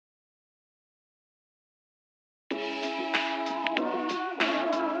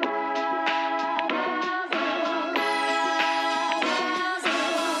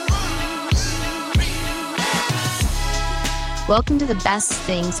Welcome to the Best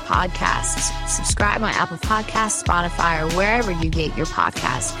Things Podcast. Subscribe on Apple Podcasts, Spotify, or wherever you get your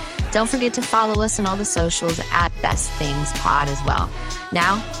podcasts. Don't forget to follow us on all the socials at Best Things Pod as well.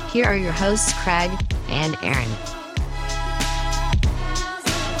 Now, here are your hosts, Craig and Aaron.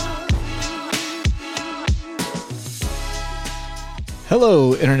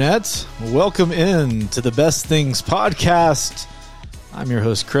 Hello, Internet. Welcome in to the Best Things Podcast. I'm your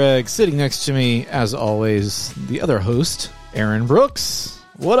host, Craig. Sitting next to me, as always, the other host, Aaron Brooks.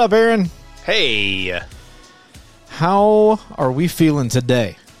 What up, Aaron? Hey. How are we feeling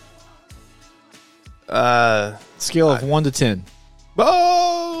today? Scale of 1 to 10.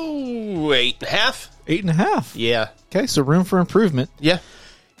 Oh, 8.5. 8.5. Yeah. Okay, so room for improvement. Yeah.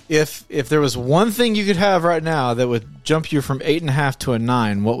 If there was one thing you could have right now that would jump you from 8.5 to a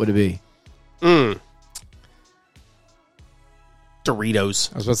 9, what would it be?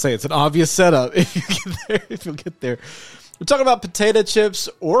 Doritos. I was about to say, it's an obvious setup if you'll get there. We're talking about potato chips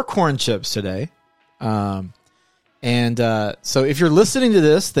or corn chips today. So if you're listening to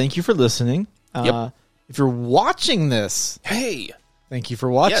this, thank you for listening. Yep. If you're watching this, Hey. thank you for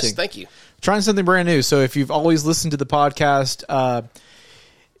watching. Yes, thank you. Trying something brand new. So if you've always listened to the podcast,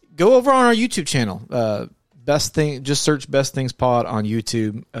 go over on our YouTube channel. Just search Best Things Pod on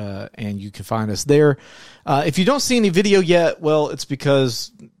YouTube, and you can find us there. If you don't see any video yet, well, it's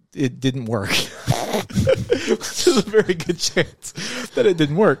because it didn't work. Which is a very good chance that it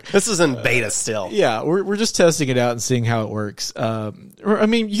didn't work. This is in beta still. Yeah, we're just testing it out and seeing how it works. I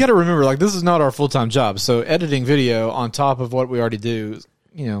mean, you got to remember, like, this is not our full-time job. So editing video on top of what we already do,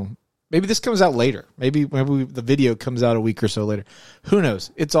 maybe this comes out later. Maybe the video comes out a week or so later. Who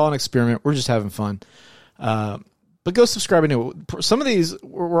knows? It's all an experiment. We're just having fun. But go subscribe. Some of these,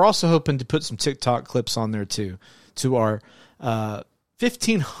 we're also hoping to put some TikTok clips on there too, to our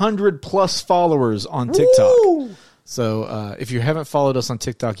 1,500 plus followers on TikTok. Woo! So if you haven't followed us on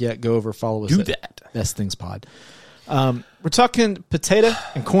TikTok yet, go over, follow us. Do that. Best Things Pod. We're talking potato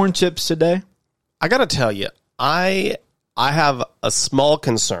and corn chips today. I got to tell you, I have a small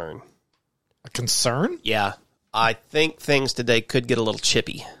concern. A concern? Yeah. I think things today could get a little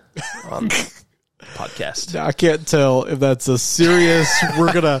chippy on the podcast. I can't tell if that's a serious,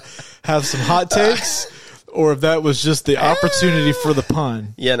 we're going to have some hot takes, or if that was just the opportunity for the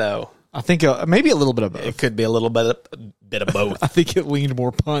pun. I think maybe a little bit of both. It could be a little bit of both. I think it leaned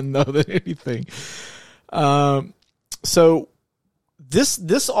more pun, though, than anything. So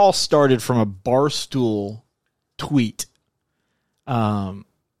this all started from a Barstool tweet.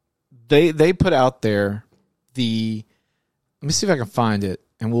 They put out there let me see if I can find it,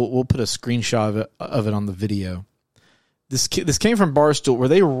 and we'll put a screenshot of it on the video. This came from Barstool, where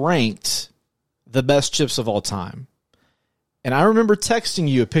they ranked the best chips of all time. And I remember texting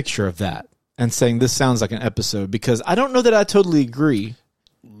you a picture of that and saying, this sounds like an episode, because I don't know that I totally agree.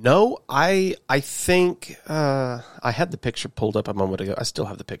 No, I think I had the picture pulled up a moment ago. I still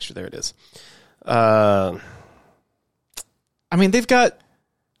have the picture. There it is. I mean, they've got...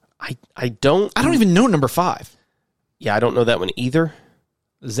 I don't even know number 5. Yeah, I don't know that one either.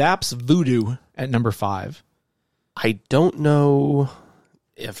 Zapp's Voodoo at number 5. I don't know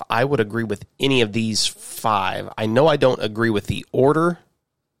if I would agree with any of these 5. I know I don't agree with the order.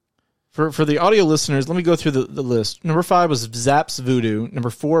 For the audio listeners, let me go through the list. Number 5 was Zapp's Voodoo.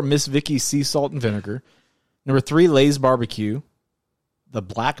 Number 4, Miss Vicky's Sea Salt and Vinegar. Number 3, Lay's Barbecue. The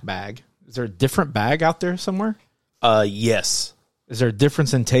black bag. Is there a different bag out there somewhere? Yes. Is there a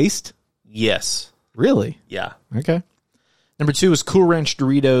difference in taste? Yes. Really? Yeah. Okay. Number 2 was Cool Ranch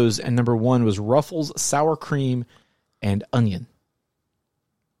Doritos, and number 1 was Ruffles Sour Cream and Onion.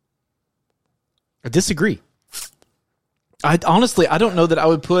 I disagree. I don't know that I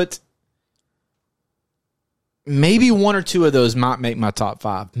would put... Maybe 1 or 2 of those might make my top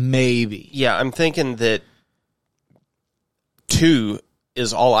 5. Maybe. Yeah, I'm thinking that 2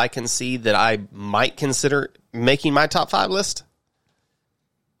 is all I can see that I might consider making my top 5 list.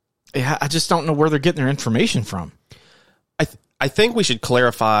 Yeah, I just don't know where they're getting their information from. I think we should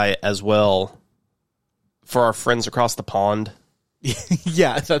clarify as well for our friends across the pond.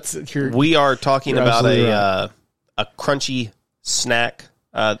 Yeah, we are talking about right. A crunchy snack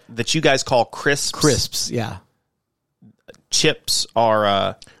that you guys call crisps. Crisps, yeah. Chips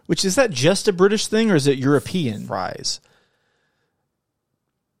are... Which, is that just a British thing, or is it European? Fries.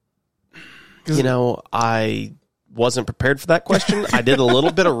 I wasn't prepared for that question. I did a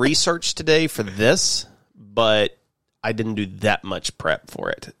little bit of research today for this, but I didn't do that much prep for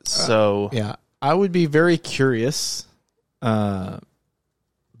it. So yeah, I would be very curious. But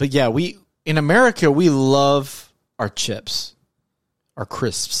yeah, in America, we love our chips, our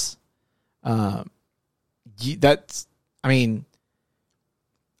crisps. I mean,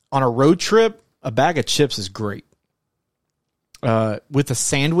 on a road trip, a bag of chips is great. With a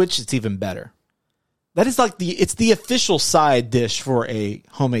sandwich, it's even better. That is like it's the official side dish for a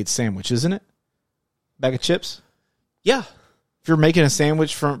homemade sandwich, isn't it? Bag of chips? Yeah. If you're making a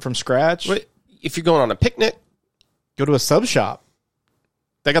sandwich from scratch, If you're going on a picnic, go to a sub shop.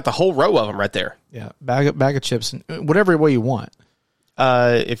 they got the whole row of them right there. Yeah, bag of chips, whatever way you want.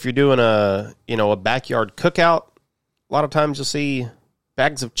 If you're doing a backyard cookout, a lot of times you'll see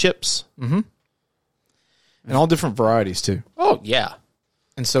bags of chips. Mm-hmm. And all different varieties too. Oh yeah.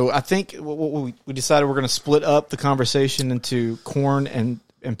 And so I think we decided we're going to split up the conversation into corn and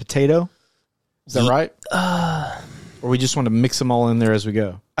potato. Is that right? Or we just want to mix them all in there as we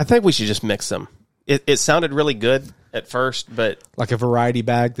go? I think we should just mix them. It sounded really good at first, but Like a variety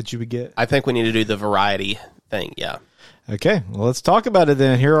bag that you would get? I think we need to do the variety thing. Yeah. Okay, well, let's talk about it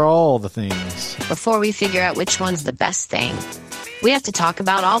then. Here are all the things. Before we figure out which one's the best thing, we have to talk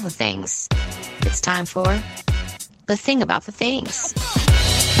about all the things. It's time for the thing about the things.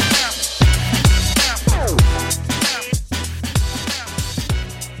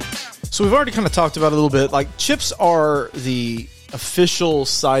 So we've already kind of talked about it a little bit. Like, chips are the official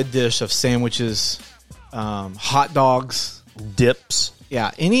side dish of sandwiches, hot dogs, Dips.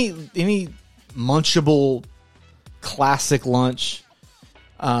 yeah, any munchable classic lunch.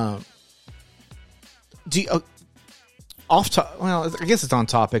 Well, I guess it's on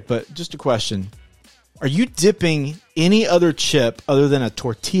topic, but just a question: are you dipping any other chip other than a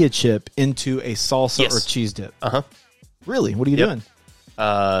tortilla chip into a salsa Yes. or cheese dip? Uh-huh. Really? What are you Yep. doing?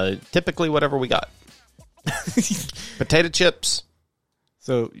 Typically whatever we got. Potato chips,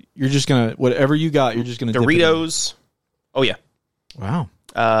 So you're just gonna whatever you got, you're just gonna dip it in. Doritos. Oh yeah. Wow.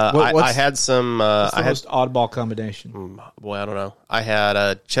 I had some. What's the I had. most oddball combination? Boy, I don't know. I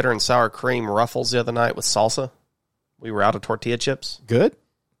had cheddar and sour cream ruffles the other night with salsa. We were out of tortilla chips. Good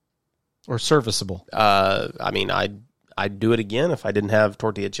or serviceable? I mean, I'd do it again if I didn't have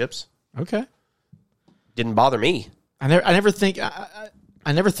tortilla chips. Okay. Didn't bother me. I never think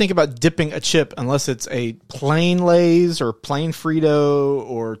about dipping a chip unless it's a plain Lay's or plain Frito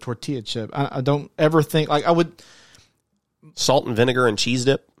or tortilla chip. I don't ever think like I would. Salt and vinegar and cheese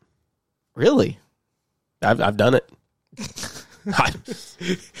dip. Really? I've done it.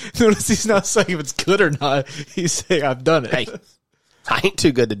 Notice he's not saying if it's good or not. He's saying I've done it. Hey, I ain't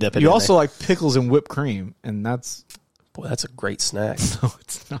too good to dip it. You in also there. like pickles and whipped cream, and that's Boy, that's a great snack. no,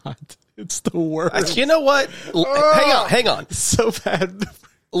 it's not. It's the worst. You know what? Hang on. It's so bad.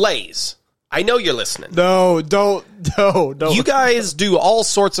 Lay's. I know you're listening. No, don't. You guys do all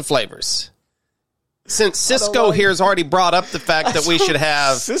sorts of flavors. Since Cisco like here has already brought up the fact that we should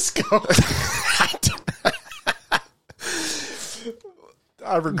have Cisco.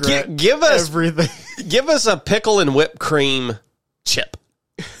 I regret give us everything. give us a pickle and whipped cream chip.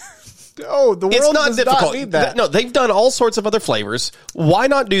 Oh, the world It's not does difficult. not need that. No, they've done all sorts of other flavors. Why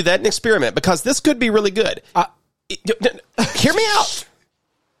not do that and experiment? Because this could be really good. Hear me out.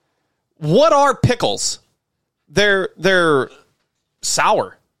 What are pickles? They're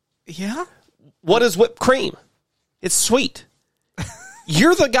sour. Yeah. What is whipped cream? It's sweet.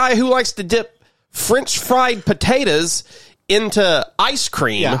 You're the guy who likes to dip French fried potatoes into ice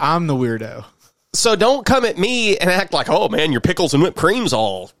cream. Yeah, I'm the weirdo. So don't come at me and act like, oh man, your pickles and whipped cream's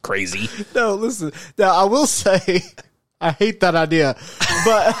all crazy. No, listen. Now, I will say, I hate that idea,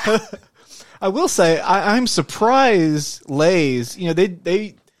 but I will say I'm surprised Lay's. You know,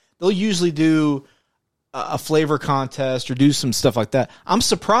 they'll usually do a flavor contest or do some stuff like that. I'm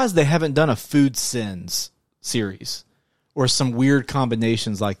surprised they haven't done a food sins series or some weird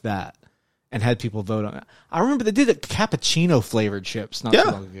combinations like that and had people vote on it. I remember they did a cappuccino flavored chips not too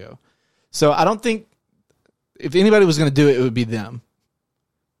long ago. So I don't think if anybody was going to do it, it would be them.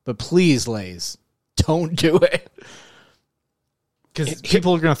 But please, Lay's, don't do it. Because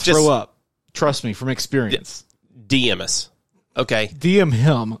people are going to throw up. Trust me, from experience. DM us. Okay. DM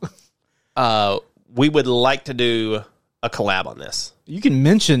him. We would like to do a collab on this. You can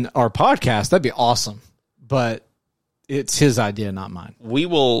mention our podcast. That'd be awesome. But it's his idea, not mine.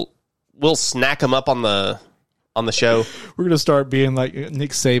 We'll snack them up on the show. We're going to start being like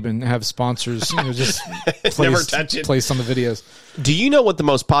Nick Saban, have sponsors, just Never touch it. place on the videos. Do you know what the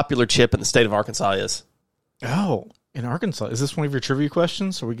most popular chip in the state of Arkansas is? Oh, in Arkansas. Is this one of your trivia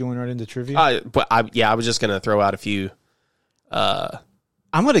questions? Are we going right into trivia? I was just going to throw out a few.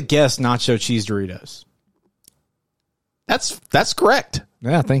 I'm going to guess nacho cheese Doritos. That's correct.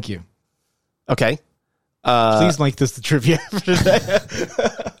 Yeah, thank you. Okay. Please make this the trivia for today.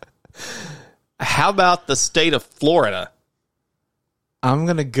 How about the state of Florida? I'm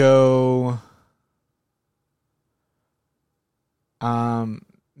going to go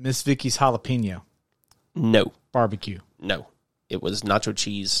Miss Vicky's jalapeno No. barbecue. No. It was nacho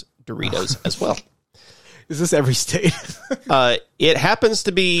cheese Doritos as well. Is this every state? It happens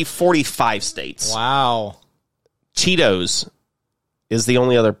to be 45 states. Wow. Cheetos is the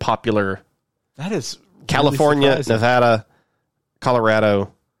only other popular. That is really California, surprising. Nevada,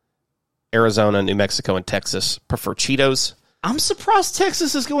 Colorado, Arizona, New Mexico, and Texas prefer Cheetos. I'm surprised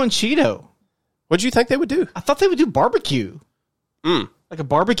Texas is going Cheeto. What do you think they would do? I thought they would do barbecue. Like a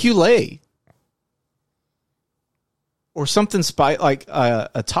barbecue lay. Or something like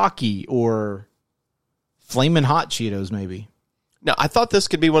a Taki or Flamin' Hot Cheetos, maybe. Now, I thought this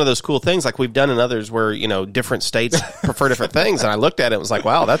could be one of those cool things like we've done in others where, different states prefer different things. And I looked at it and was like,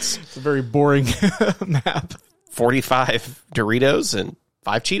 wow, that's It's a very boring map. 45 Doritos and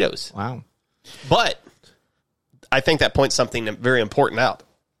 5 Cheetos. Wow. But I think that points something very important out.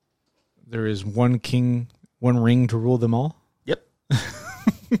 There is one king, one ring to rule them all. Yep.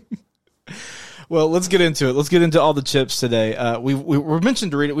 Well, let's get into it. Let's get into all the chips today. We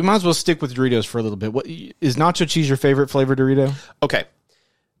mentioned Doritos. We might as well stick with Doritos for a little bit. What is nacho cheese your favorite flavor Dorito? Okay.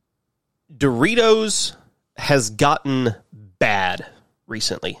 Doritos has gotten bad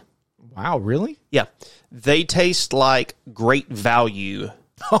recently. Wow, really? Yeah. They taste like great value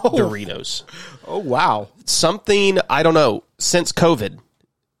Doritos. Oh, wow. Something, I don't know, since COVID.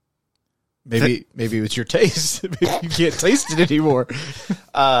 Maybe it's your taste. Maybe you can't taste it anymore.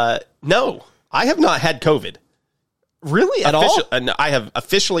 No, I have not had COVID. Really? At all? I have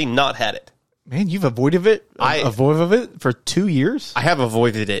officially not had it. Man, you've avoided it? Avoided it for 2 years? I have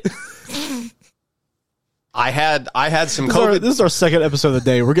avoided it. I had some COVID. This is our second episode of the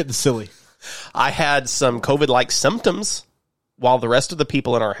day. We're getting silly. I had some COVID-like symptoms while the rest of the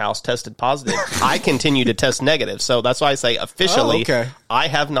people in our house tested positive. I continue to test negative. So that's why I say officially, okay. I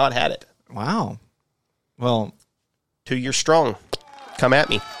have not had it. Wow. Well, 2 years strong. Come at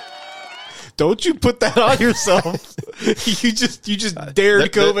me. don't you put that on yourself. you just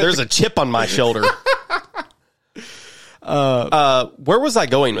dared COVID. There's a chip on my shoulder. Where was I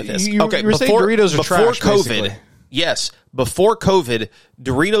going with this? You were saying Doritos are trash, COVID. basically. Yes, before COVID,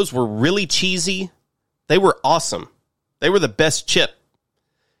 Doritos were really cheesy. They were awesome. They were the best chip.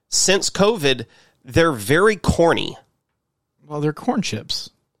 Since COVID, they're very corny. Well, they're corn chips.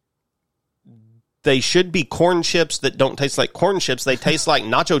 They should be corn chips that don't taste like corn chips. They taste like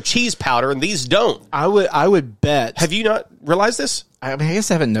nacho cheese powder, and these don't. I would bet. Have you not realized this? I mean, I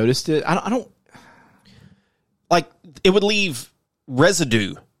guess I haven't noticed it. I don't. Like, it would leave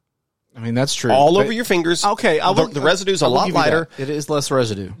residue I mean, that's true. all over your fingers. Okay, The residue's a lot lighter. It is less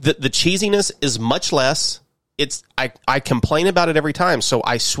residue. The cheesiness is much less. I complain about it every time, so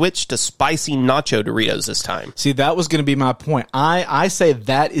I switched to spicy nacho Doritos this time. See, that was going to be my point. I say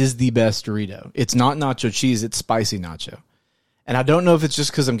that is the best Dorito. It's not nacho cheese, it's spicy nacho. And I don't know if it's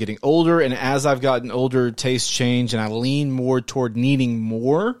just because I'm getting older, and as I've gotten older, tastes change, and I lean more toward needing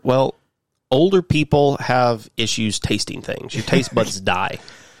more. Well, older people have issues tasting things. Your taste buds die.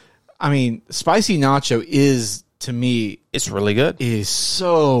 I mean, spicy nacho is, to me, It's really good. is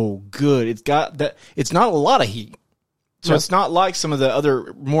so good. It's got that. It's not a lot of heat, so it's not like some of the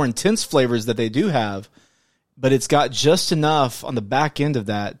other more intense flavors that they do have. But it's got just enough on the back end of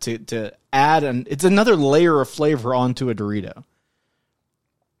that to add, and it's another layer of flavor onto a Dorito.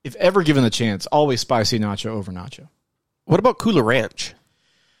 If ever given the chance, always spicy nacho over nacho. What about Cooler Ranch?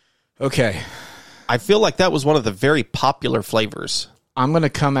 Okay, I feel like that was one of the very popular flavors. I'm gonna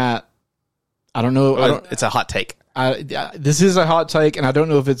come at. I don't know. It's a hot take. This is a hot take, and I don't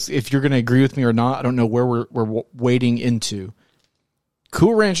know if you're going to agree with me or not. I don't know where we're wading into.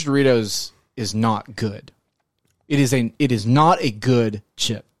 Cool Ranch Doritos is not good. It is not a good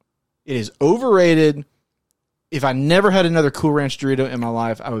chip. It is overrated. If I never had another Cool Ranch Dorito in my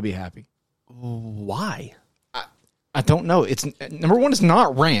life, I would be happy. Why? I don't know. It's number one. It's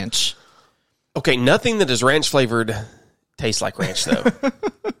not ranch. Okay, nothing that is ranch flavored tastes like ranch, though.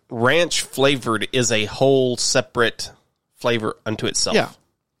 Ranch flavored is a whole separate flavor unto itself. Yeah,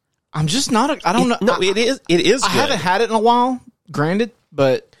 I'm just not. I don't know. No, it is. It is. I good. haven't had it in a while. Granted,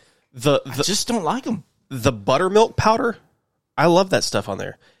 but I just don't like them. The buttermilk powder. I love that stuff on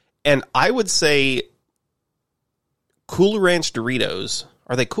there, and I would say Cool Ranch Doritos.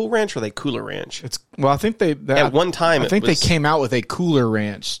 Are they Cool Ranch or are they Cooler Ranch? I think they at one time. I think they came out with a Cooler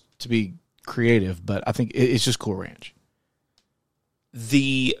Ranch to be creative, but I think it's just Cool Ranch.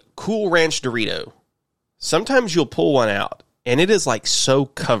 The Cool Ranch Dorito, sometimes you'll pull one out, and it is like so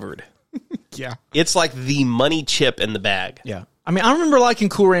covered. Yeah. It's like the money chip in the bag. Yeah. I mean, I remember liking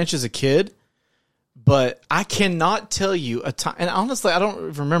Cool Ranch as a kid, but I cannot tell you a time, and honestly, I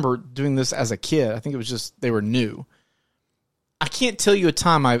don't remember doing this as a kid. I think it was just they were new. I can't tell you a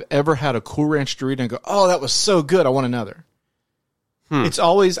time I've ever had a Cool Ranch Dorito and go, oh, that was so good, I want another. It's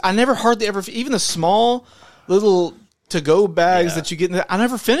always, I never hardly ever, even the small little to-go bags that you get, I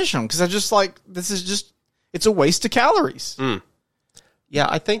never finish them because I just like, this is just, it's a waste of calories. Yeah,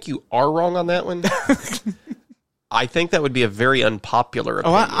 I think you are wrong on that one. I think that would be a very unpopular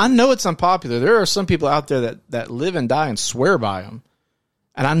opinion. I know it's unpopular. There are some people out there that live and die and swear by them.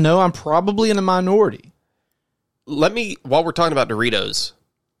 And I know I'm probably in a minority. While we're talking about Doritos,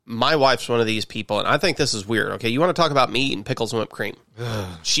 my wife's one of these people, and I think this is weird. Okay, you want to talk about me eating pickles and whipped cream?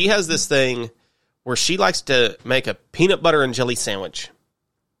 She has this thing where she likes to make a peanut butter and jelly sandwich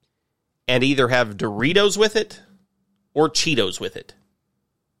and either have Doritos with it or Cheetos with it.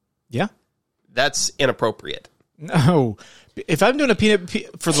 Yeah. That's inappropriate. No. If I'm doing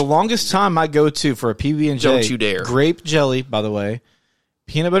for the longest time, my go-to for a PB&J. Don't you dare. Grape jelly, by the way.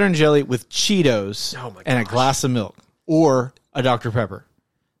 Peanut butter and jelly with Cheetos and a glass of milk. Or a Dr. Pepper.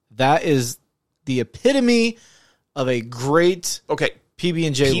 That is the epitome of a great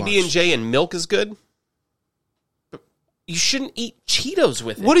PB&J lunch. PB&J and milk is good? But you shouldn't eat Cheetos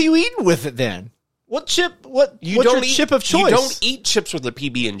with it. What are you eating with it then? What's your chip of choice? You don't eat chips with a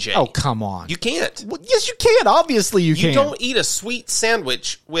PB&J. Oh, come on. You can't. Well, yes, you can. Obviously, you can. You don't eat a sweet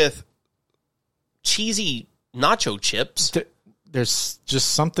sandwich with cheesy nacho chips. There's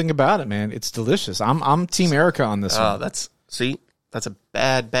just something about it, man. It's delicious. I'm Team Erica on this one. That's a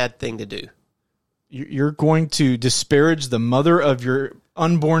bad thing to do. You're going to disparage the mother of your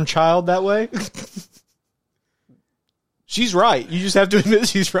unborn child that way? She's right. You just have to admit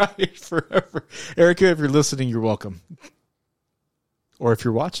she's right forever. Erica, if you're listening, you're welcome. Or if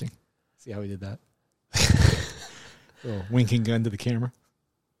you're watching. See how we did that? Little winking gun to the camera.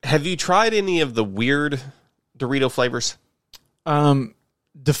 Have you tried any of the weird Dorito flavors?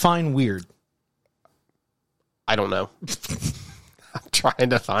 Define weird. I don't know. I'm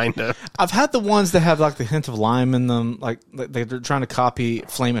trying to find them. I've had the ones that have like the hint of lime in them. Like they're trying to copy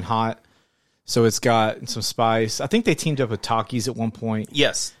Flamin' Hot. So it's got some spice. I think they teamed up with Takis at one point.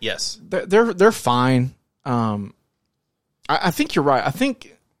 Yes. They're fine. I think you're right. I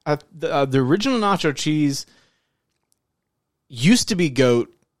think the original nacho cheese used to be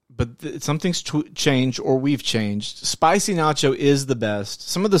goat, but something's changed or we've changed. Spicy nacho is the best.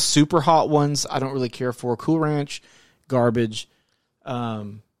 Some of the super hot ones I don't really care for. Cool Ranch, garbage.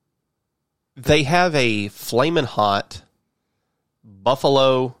 They have a Flamin' Hot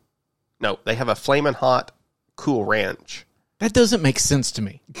Buffalo. No, they have a Flamin' Hot Cool Ranch. That doesn't make sense to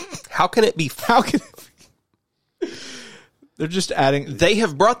me. How can it be? They're just adding. They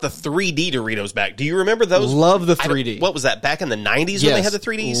have brought the 3D Doritos back. Do you remember those? Love the 3D. What was that, back in the 90s when they had the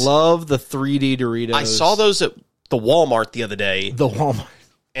 3Ds? Love the 3D Doritos. I saw those at the Walmart the other day. The Walmart.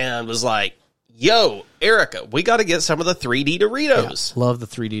 And was like, yo, Erica, we got to get some of the 3D Doritos. Yeah, love the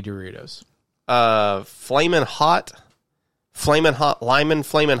 3D Doritos. Flamin' Hot Lyman,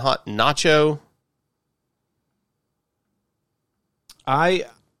 Flamin' Hot Nacho. I'm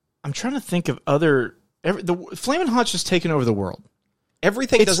trying to think of other. The Flamin' Hot's just taken over the world.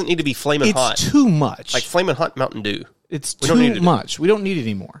 Everything doesn't need to be Flamin' Hot. It's too much. Like Flamin' Hot Mountain Dew. It's too much. We don't need it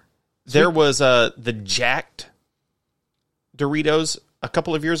anymore. There was the Jacked Doritos a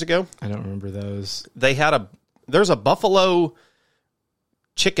couple of years ago. I don't remember those. They had there's a buffalo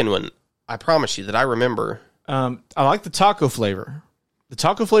chicken one, I promise you, that I remember. I like the taco flavor. The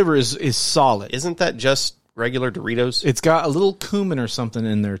taco flavor is solid. Isn't that just regular Doritos? It's got a little cumin or something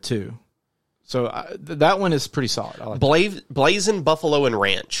in there too. So that one is pretty solid. I like Blazing Buffalo and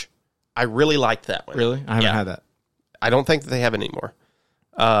Ranch. I really liked that one. Really? I haven't had that. I don't think that they have it anymore.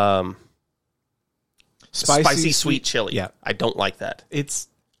 Spicy sweet chili. Yeah. I don't like that. It's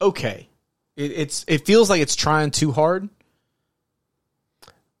okay. It feels like it's trying too hard.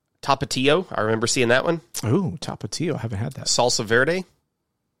 Tapatio. I remember seeing that one. Ooh, Tapatio. I haven't had that. Salsa Verde.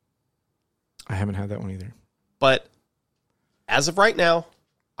 I haven't had that one either. But as of right now,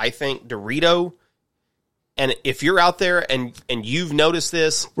 I think Dorito, and if you're out there and you've noticed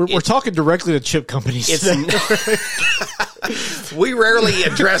this... We're talking directly to chip companies. We rarely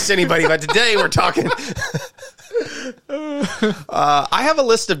address anybody, but today we're talking... I have a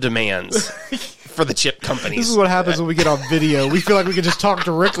list of demands for the chip companies. This is what happens when we get on video. We feel like we can just talk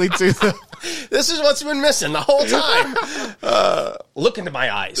directly to them. This is what's been missing the whole time. Look into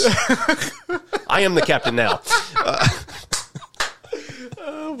my eyes. I am the captain now.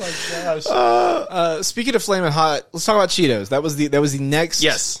 Oh my gosh! Speaking of Flamin' Hot, let's talk about Cheetos. That was the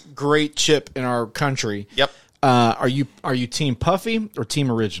next great chip in our country. Yep. Are you Team Puffy or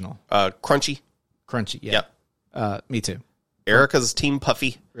Team Original? Crunchy. Crunchy. Yeah. Yep. Me too. Erica's Team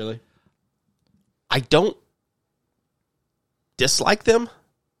Puffy. Really? I don't dislike them,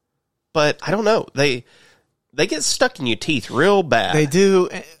 but I don't know. They get stuck in your teeth real bad. They do.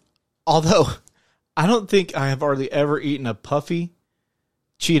 Although, I don't think I have hardly ever eaten a puffy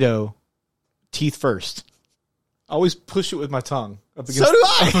Cheeto teeth first. I always push it with my tongue up against, So do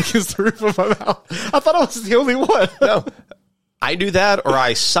I. up against the roof of my mouth. I thought I was the only one. No, I do that, or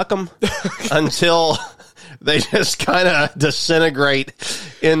I suck them until they just kind of disintegrate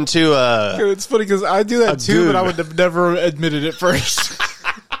into a. It's funny because I do that too, goob. but I would have never admitted it first.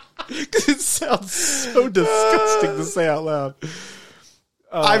 Because it sounds so disgusting to say out loud.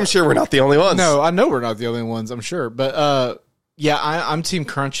 I'm sure we're not the only ones. No, I know we're not the only ones, I'm sure. But yeah, I'm Team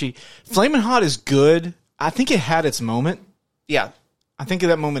Crunchy. Flamin' Hot is good. I think it had its moment. Yeah, I think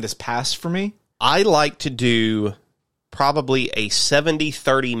that moment has passed for me. I like to do probably a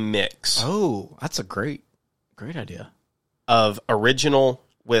 70-30 mix Oh, that's a great idea. of original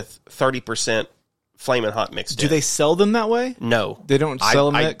with 30% Flamin' Hot mixed Do in. they sell them that way? No. They don't sell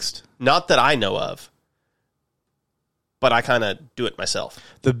them I- mixed? Not that I know of, but I kind of do it myself.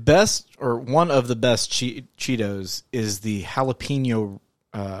 The best, or one of the best Cheetos is the jalapeno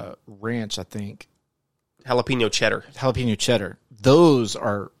ranch, I think. Jalapeno cheddar. Jalapeno cheddar. Those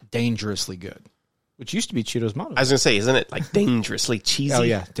are dangerously good, which used to be Cheetos' motto. I was going to say, isn't it like dangerously cheesy? Oh,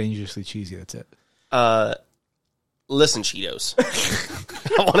 yeah. Dangerously cheesy. That's it. Listen, Cheetos.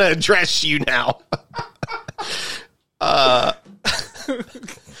 I want to address you now.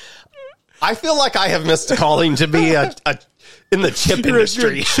 I feel like I have missed a calling to be a in the chip industry.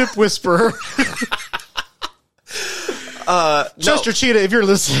 You're a chip whisperer. Chester Cheetah, if you're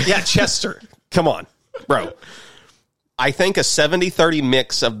listening. Yeah, Chester. Come on, bro. I think a 70-30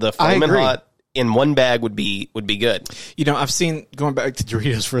 mix of the Flamin' agree. Hot in one bag would be good. You know, I've seen, going back to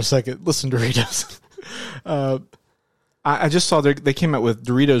Doritos for a second. Listen, Doritos. I just saw they came out with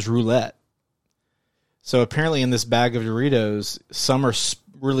Doritos Roulette. So apparently in this bag of Doritos, some are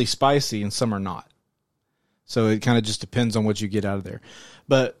really spicy and some are not. So it kind of just depends on what you get out of there.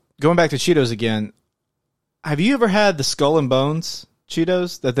 But going back to Cheetos again, have you ever had the Skull and Bones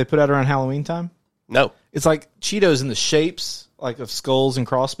Cheetos that they put out around Halloween time? No. It's like Cheetos in the shapes like of skulls and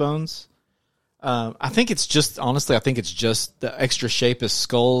crossbones. I think it's just, honestly, I think it's just the extra shape is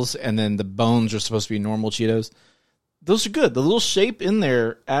skulls and then the bones are supposed to be normal Cheetos. Those are good. The little shape in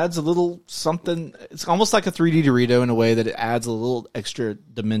there adds a little something. It's almost like a 3D Dorito in a way that it adds a little extra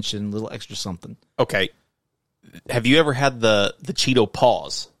dimension, a little extra something. Okay. Have you ever had the Cheeto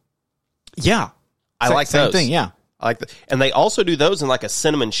Paws? Yeah. I like same those. thing, yeah. I like that. And they also do those in like a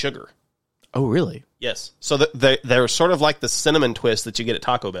cinnamon sugar. Oh, really? Yes. So they're sort of like the cinnamon twist that you get at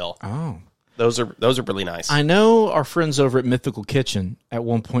Taco Bell. Oh. Those are really nice. I know our friends over at Mythical Kitchen at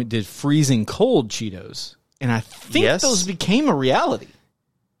one point did freezing cold Cheetos. And I think Yes. those became a reality.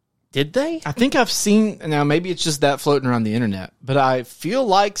 Did they? I think I've seen, now maybe it's just that floating around the internet, but I feel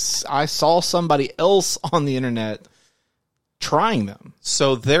like I saw somebody else on the internet trying them.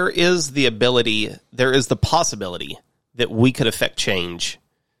 So there is the possibility that we could affect change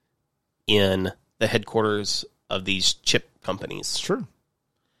in the headquarters of these chip companies. It's true.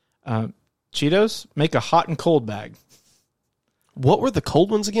 Cheetos, make a hot and cold bag. What were the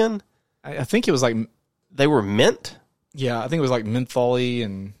cold ones again? I think it was like, They were mint? yeah, I think it was like mentholy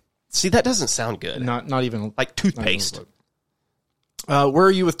and See, that doesn't sound good. not even Like toothpaste. Where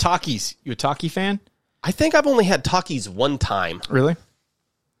are you with Takis? You a Taki fan? I think I've only had Takis one time, Really?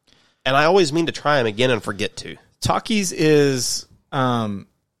 and I always mean to try them again and forget to. Takis is, when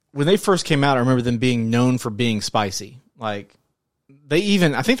they first came out, I remember them being known for being spicy. Like, they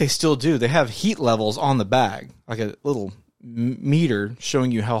even, I think they still do, they have heat levels on the bag, like a little meter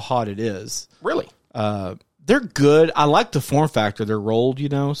showing you how hot it is. Really? They're good. I like the form factor. They're rolled,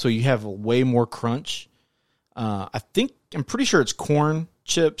 so you have way more crunch. I'm pretty sure it's corn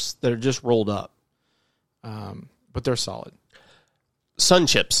chips that are just rolled up. But they're solid. Sun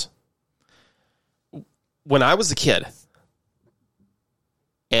chips. When I was a kid,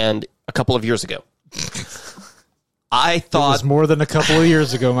 and a couple of years ago, I It thought was more than a couple of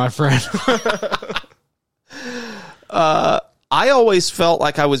years ago, my friend. I always felt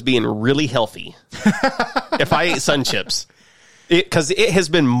like I was being really healthy if I ate Sun chips, because it has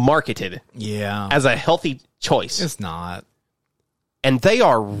been marketed Yeah. as a healthy choice, It's not. and they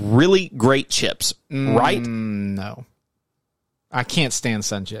are really great chips, right? No. I can't stand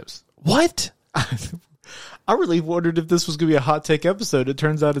Sun Chips. What? I really wondered if this was going to be a hot take episode. It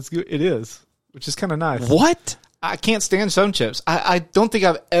turns out it is, which is kind of nice. What? I can't stand Sun Chips. I don't think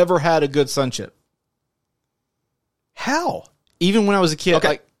I've ever had a good Sun Chip. How? Even when I was a kid,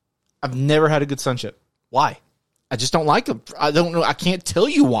 Okay. I've never had a good Sun Chip. Why? I just don't like them. I don't know. I can't tell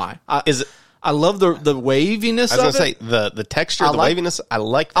you why. Is it I love the waviness I was of going it. to say, the texture, the like- waviness, I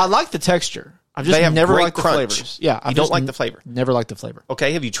like that. I like the texture. I've just They have never great liked the crunch. flavors. Yeah, You don't like the flavor. Never liked the flavor.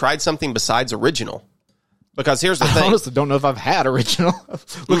 Okay, have you tried something besides original? Because here's the I thing. honestly don't know if I've had original.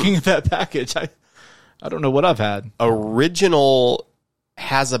 Looking at that package, I don't know what I've had. Original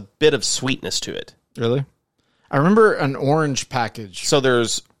has a bit of sweetness to it. Really? I remember an orange package. So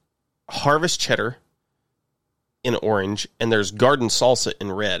there's Harvest Cheddar in orange, and there's Garden Salsa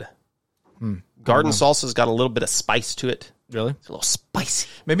in red. Garden Salsa's got a little bit of spice to it. Really? It's a little spicy.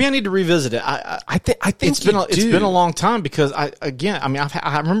 Maybe I need to revisit it. I think It's been a long time because I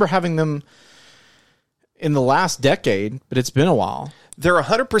remember having them in the last decade, but it's been a while. They're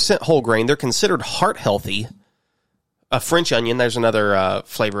 100% whole grain. They're considered heart healthy. A French onion, there's another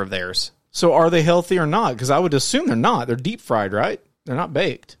flavor of theirs. So are they healthy or not? Because I would assume they're not. They're deep fried, right? They're not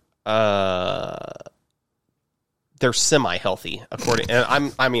baked. They're semi-healthy, according.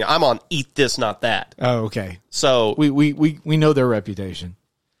 And I'm on eat this, not that. Oh, okay. So We know their reputation.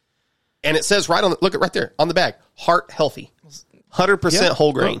 and it says right on look at right there on the bag, heart healthy, 100%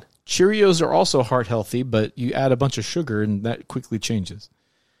 whole grain. Well, Cheerios are also heart healthy, but you add a bunch of sugar and that quickly changes.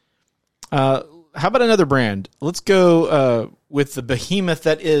 How about another brand? Let's go with the behemoth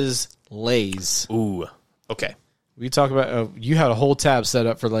that is Lay's. Ooh, okay. We talk about you had a whole tab set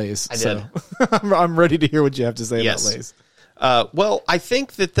up for Lay's. I did. I'm ready to hear what you have to say Yes. about Lay's. Well, I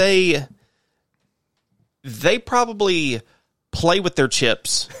think that they probably play with their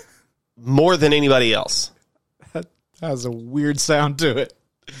chips more than anybody else. That has a weird sound to it.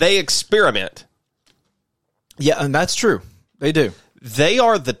 They experiment. Yeah, and that's true. They do. They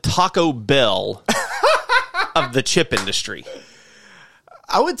are the Taco Bell of the chip industry.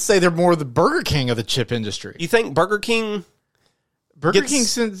 I would say they're more the Burger King of the chip industry. You think Burger King? Burger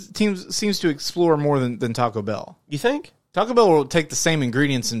gets- King seems to explore more than Taco Bell. You think? Taco Bell will take the same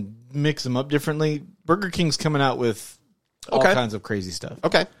ingredients and mix them up differently. Burger King's coming out with all Okay. kinds of crazy stuff.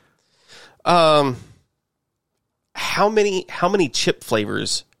 Okay. How many chip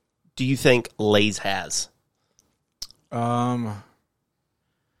flavors do you think Lay's has?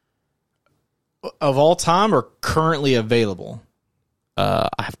 Of all time or currently available? I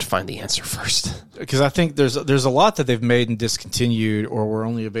have to find the answer first. Because I think there's a lot that they've made and discontinued or were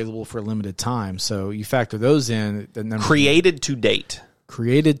only available for a limited time. So you factor those in. The number Created to date.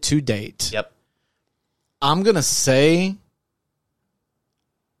 created to date. Yep. I'm going to say,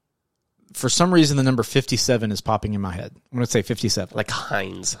 for some reason, the number 57 is popping in my head. I'm going to say 57. Like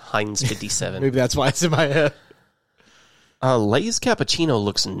Heinz 57. Maybe that's why it's in my head. Lay's cappuccino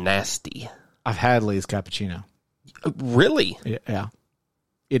looks nasty. I've had Lay's cappuccino. Really? Yeah.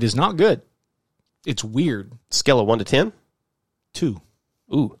 It is not good. It's weird. Scale of 1 to 10? 2.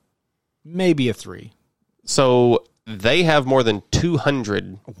 Ooh. Maybe a 3. So they have more than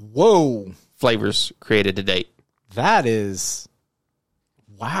 200 Whoa. flavors created to date. That is...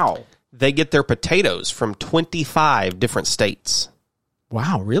 Wow. They get their potatoes from 25 different states.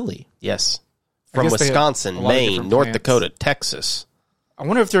 Wow, really? Yes. I From guess they have Wisconsin, a lot of Maine, different North plants. Dakota, Texas. I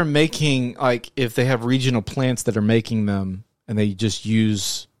wonder if they're making, like, if they have regional plants that are making them and they just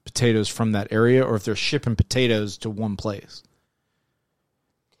use potatoes from that area, or if they're shipping potatoes to one place.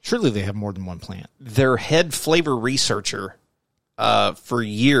 Surely they have more than one plant. Their head flavor researcher for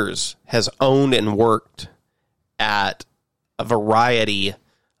years has owned and worked at a variety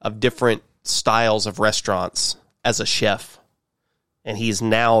of different styles of restaurants as a chef. And he's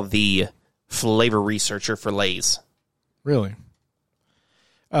now the flavor researcher for Lay's. Really?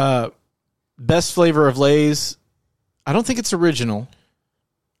 Best flavor of Lay's, I don't think it's original.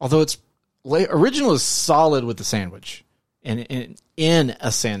 Although original is solid with the sandwich and in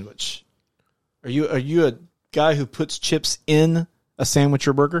a sandwich. Are you a guy who puts chips in a sandwich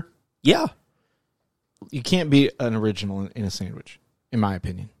or burger? Yeah. You can't be an original in a sandwich, in my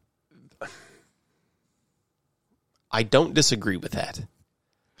opinion. I don't disagree with that.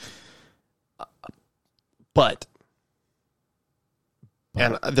 But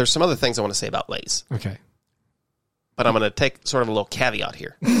and there's some other things I want to say about Lay's. Okay. But I'm going to take sort of a little caveat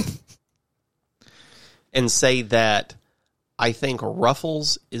here and say that I think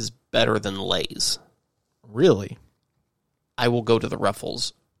Ruffles is better than Lay's. Really? I will go to the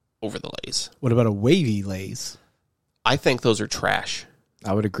Ruffles over the Lay's. What about a wavy Lay's? I think those are trash.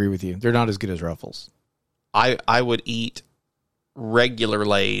 I would agree with you. They're not as good as Ruffles. I would eat regular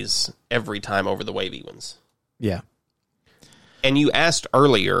Lay's every time over the wavy ones. Yeah. And you asked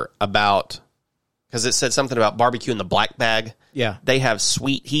earlier about, because it said something about barbecue in the black bag. Yeah. They have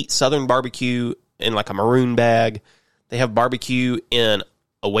sweet heat Southern barbecue in like a maroon bag. They have barbecue in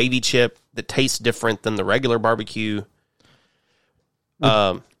a wavy chip that tastes different than the regular barbecue.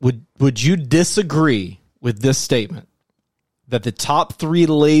 Would you disagree with this statement that the top 3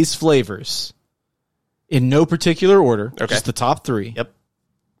 Lay's flavors, in no particular order, just the top 3, Yep.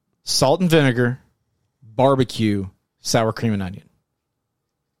 salt and vinegar, barbecue, sour cream and onion?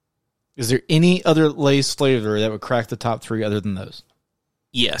 Is there any other Lay's flavor that would crack the top 3 other than those?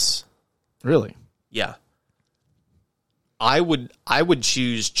 Yes. Really? Yeah. I would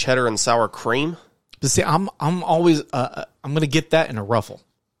choose cheddar and sour cream. But see, I'm always I'm going to get that in a Ruffle.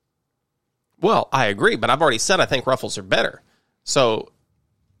 Well, I agree, but I've already said I think Ruffles are better. So,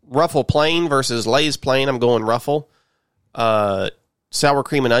 Ruffle plain versus Lay's plain, I'm going Ruffle. Sour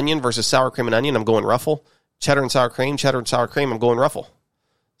cream and onion versus sour cream and onion, I'm going Ruffle. Cheddar and sour cream, I'm going Ruffle.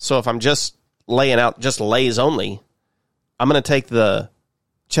 So if I'm just laying out just Lay's only, I'm going to take the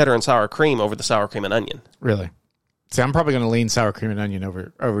cheddar and sour cream over the sour cream and onion. Really? See, I'm probably going to lean sour cream and onion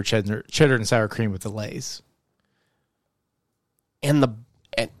over cheddar and sour cream with the Lay's. And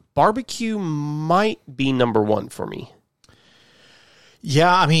barbecue might be number 1 for me.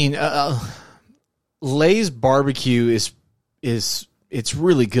 Yeah, I mean, Lay's barbecue is it's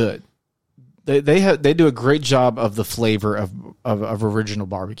really good. They do a great job of the flavor of original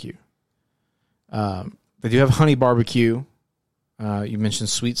barbecue. They do have honey barbecue. You mentioned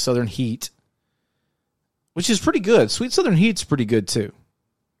Sweet Southern Heat, which is pretty good. Sweet Southern Heat's pretty good too.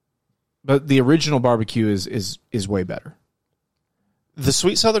 But the original barbecue is way better. The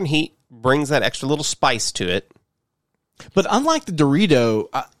Sweet Southern Heat brings that extra little spice to it. But unlike the Dorito,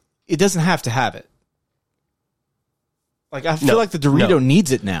 it doesn't have to have it. Like I feel like the Dorito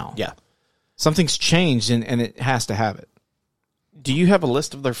needs it now. Yeah. Something's changed and it has to have it. Do you have a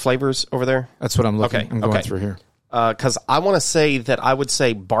list of their flavors over there? That's what I'm looking. Okay, I'm going through here. Because I want to say that I would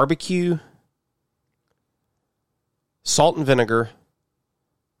say barbecue, salt and vinegar,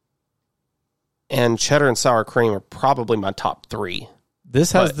 and cheddar and sour cream are probably my top 3.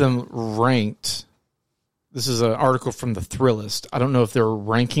 This has them ranked. This is an article from the Thrillist. I don't know if they're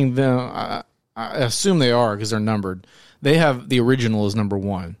ranking them. I assume they are because they're numbered. They have the original as number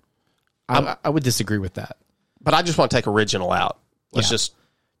 1. I would disagree with that. But I just want to take original out. Let's just...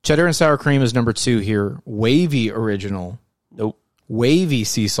 Cheddar and sour cream is number 2 here. Wavy original. Nope. Wavy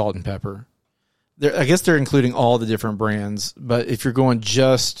sea salt and pepper. I guess they're including all the different brands. But if you're going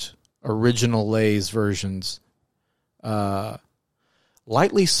just original Lay's versions,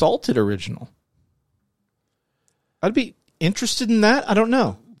 lightly salted original. I'd be interested in that. I don't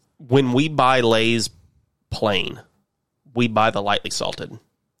know. When we buy Lay's plain, we buy the lightly salted.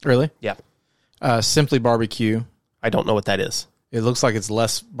 Really? Yeah. Simply barbecue. I don't know what that is. It looks like it's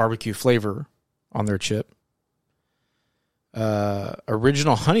less barbecue flavor on their chip.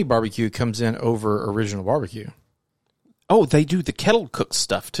 Original honey barbecue comes in over original barbecue. Oh, they do the kettle cooked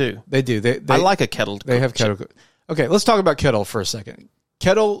stuff too. They do. I like a kettle. They have kettle cooked. Okay, let's talk about kettle for a second.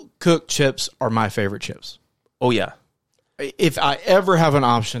 Kettle cooked chips are my favorite chips. Oh yeah. If I ever have an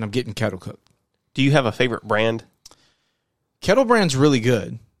option, I'm getting kettle cooked. Do you have a favorite brand? Kettle brand's really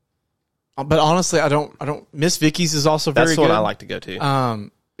good. But honestly, I don't. Miss Vicky's is also very good. That's what I like to go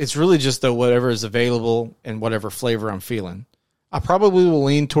to. It's really just whatever is available and whatever flavor I'm feeling. I probably will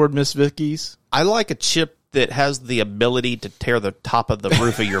lean toward Miss Vicky's. I like a chip that has the ability to tear the top of the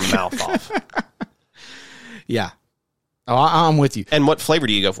roof of your mouth off. Yeah. Oh, I'm with you. And what flavor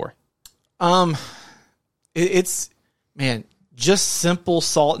do you go for? It's just simple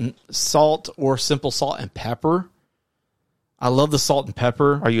salt or simple salt and pepper. I love the salt and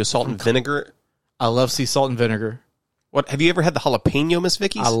pepper. Are you a salt and vinegar? I love sea salt and vinegar. What have you ever had the jalapeno Miss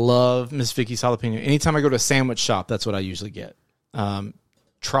Vicky's? I love Miss Vicky's jalapeno. Anytime I go to a sandwich shop, that's what I usually get.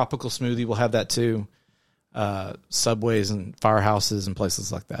 Tropical smoothie will have that too. Subways and Firehouses and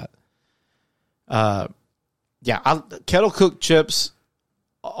places like that. Kettle cooked chips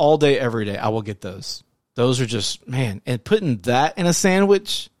all day, every day. I will get those. Those are just, and putting that in a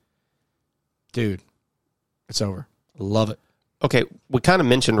sandwich, dude, it's over. Love it. Okay, we kind of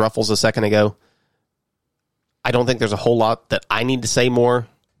mentioned Ruffles a second ago. I don't think there's a whole lot that I need to say more.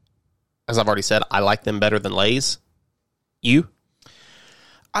 As I've already said, I like them better than Lay's. You?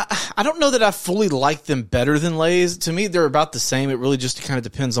 I don't know that I fully like them better than Lay's. To me, they're about the same. It really just kind of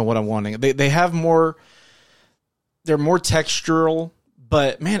depends on what I'm wanting. They have more, they're more textural,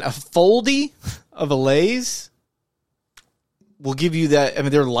 but man, a foldy of a Lay's will give you that. I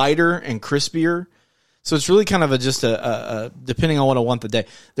mean, they're lighter and crispier. So it's really kind of just a depending on what I want the day.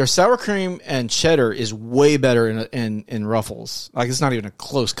 Their sour cream and cheddar is way better in Ruffles. Like, it's not even a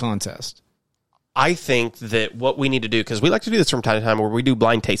close contest. I think that what we need to do, because we like to do this from time to time where we do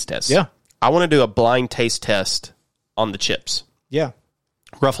blind taste tests. Yeah. I want to do a blind taste test on the chips. Yeah.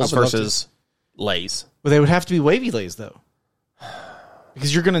 Ruffles versus Lay's. But they would have to be wavy Lay's, though.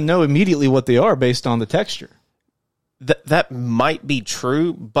 because you're going to know immediately what they are based on the texture. That might be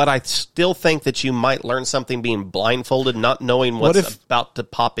true, but I still think that you might learn something being blindfolded, not knowing what's about to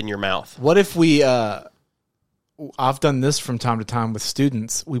pop in your mouth. What if we, I've done this from time to time with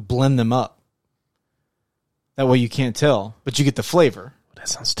students, we blend them up. That way you can't tell, but you get the flavor. That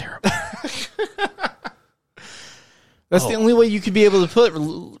sounds terrible. That's the only way you could be able to put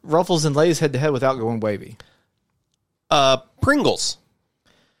Ruffles and Lay's head to head without going wavy. Pringles.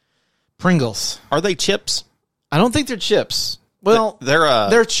 Pringles. Are they chips? I don't think they're chips. Well,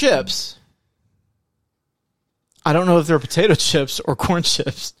 they're chips. I don't know if they're potato chips or corn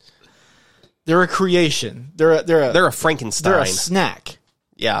chips. They're a creation. They're a Frankenstein. They're a snack.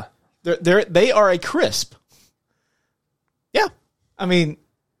 Yeah. They are a crisp. Yeah. I mean,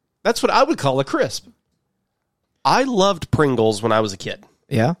 that's what I would call a crisp. I loved Pringles when I was a kid.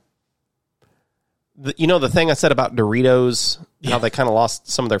 Yeah. The thing I said about Doritos, how they kind of lost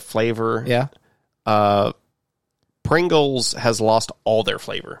some of their flavor. Yeah. Pringles has lost all their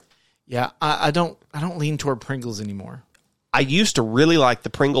flavor. Yeah, I don't lean toward Pringles anymore. I used to really like the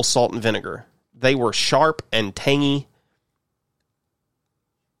Pringles salt and vinegar. They were sharp and tangy.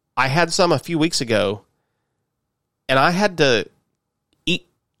 I had some a few weeks ago, and I had to eat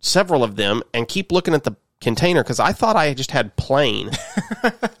several of them and keep looking at the container because I thought I just had plain.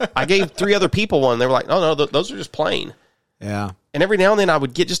 I gave 3 other people one. They were like, no, those are just plain. Yeah. And every now and then I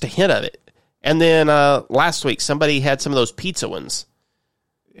would get just a hint of it. And then last week, somebody had some of those pizza ones.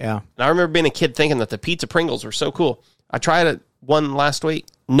 Yeah. And I remember being a kid thinking that the pizza Pringles were so cool. I tried one last week.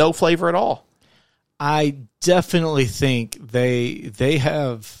 No flavor at all. I definitely think they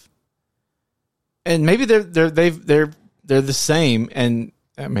have, and maybe they're the same, and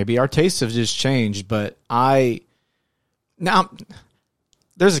maybe our tastes have just changed. But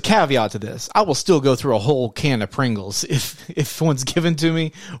there's a caveat to this. I will still go through a whole can of Pringles if one's given to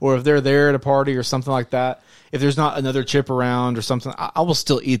me, or if they're there at a party or something like that. If there's not another chip around or something, I will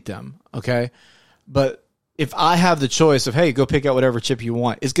still eat them. Okay, but if I have the choice of, hey, go pick out whatever chip you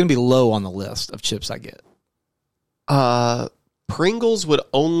want, it's going to be low on the list of chips I get. Pringles would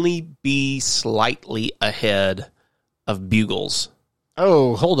only be slightly ahead of Bugles.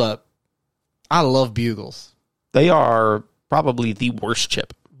 Oh, hold up. I love Bugles. They are probably the worst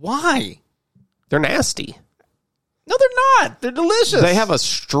chip. Why? They're nasty. No, they're not. They're delicious. They have a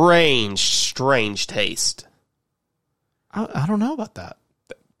strange taste. I don't know about that.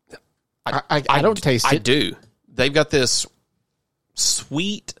 I don't taste it. I do. They've got this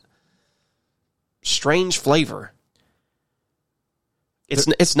sweet, strange flavor.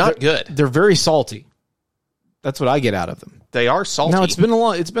 It's not good. They're very salty. That's what I get out of them. They are salty. No, it's been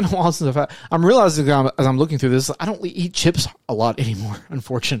a while since I'm realizing as I'm looking through this, I don't eat chips a lot anymore,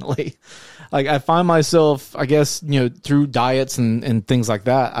 unfortunately. Like, I find myself, I guess, through diets and things like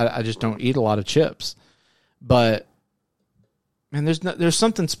that, I just don't eat a lot of chips. But man, there's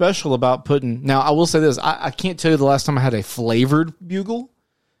something special about putting. Now, I will say this: I can't tell you the last time I had a flavored Bugle.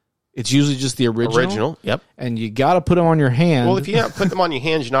 It's usually just the original. Yep. And you got to put them on your hand. Well, if you don't put them on your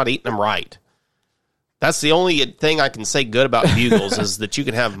hands, you're not eating them right. That's the only thing I can say good about Bugles is that you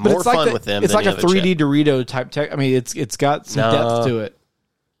can have more fun with them. It's than like a 3D Dorito type tech. I mean, it's got some depth to it.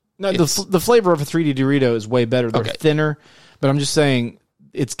 No, the flavor of a 3D Dorito is way better. They're thinner, but I'm just saying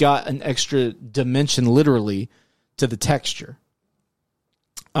it's got an extra dimension, literally, to the texture.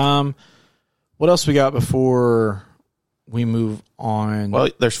 What else we got before we move on? Well,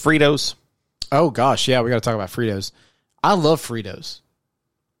 there's Fritos. Oh gosh, yeah, we got to talk about Fritos. I love Fritos.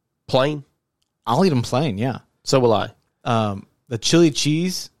 Plain? I'll eat them plain, yeah. So will I. The chili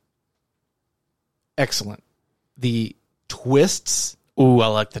cheese, excellent. The twists, ooh, I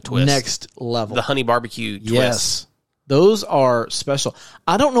like the twist. Next level. The honey barbecue twists. Yes, those are special.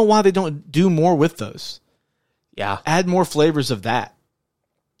 I don't know why they don't do more with those. Yeah, add more flavors of that.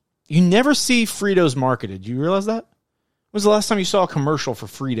 You never see Fritos marketed. Do you realize that? When was the last time you saw a commercial for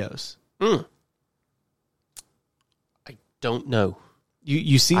Fritos? I don't know.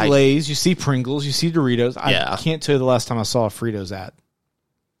 You see Lay's, you see Pringles, you see Doritos. I can't tell you the last time I saw a Fritos ad.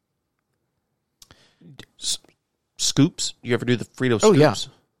 Scoops? You ever do the Frito scoops? Oh, yeah.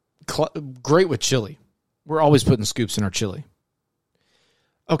 Great with chili. We're always putting scoops in our chili.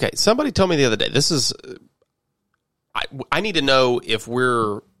 Okay, somebody told me the other day, this is... I need to know if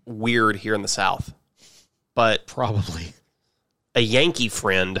we're weird here in the South. But... Probably. A Yankee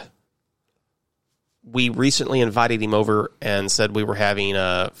friend... We recently invited him over and said we were having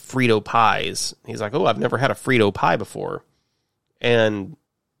Frito pies. He's like, oh, I've never had a Frito pie before. And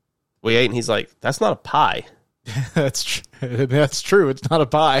we ate, and he's like, that's not a pie. That's true. It's not a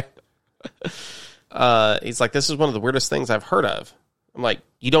pie. He's like, this is one of the weirdest things I've heard of. I'm like,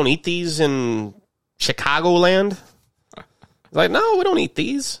 you don't eat these in Chicagoland? He's like, no, we don't eat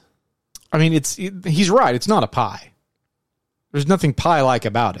these. I mean, he's right. It's not a pie. There's nothing pie-like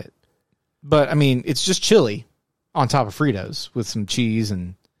about it. But, I mean, it's just chili on top of Fritos with some cheese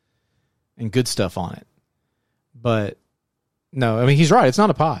and good stuff on it. But, no, I mean, he's right. It's not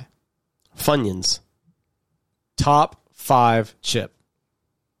a pie. Funyuns. Top 5 chip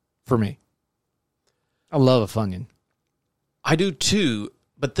for me. I love a Funyun. I do too,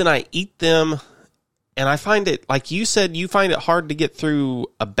 but then I eat them, and I find it, like you said, you find it hard to get through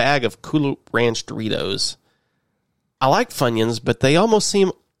a bag of Cool Ranch Doritos. I like Funyuns, but they almost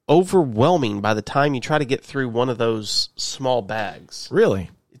seem overwhelming by the time you try to get through one of those small bags. Really?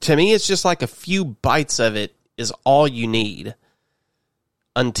 To me, it's just like a few bites of it is all you need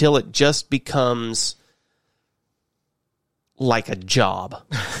until it just becomes like a job.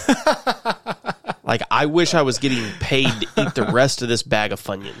 Like, I wish I was getting paid to eat the rest of this bag of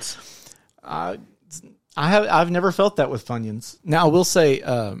Funyuns. I've never felt that with Funyuns. Now, I will say...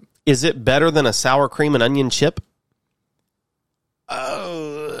 is it better than a sour cream and onion chip?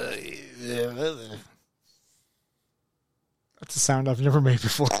 That's a sound I've never made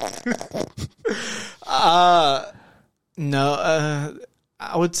before. No,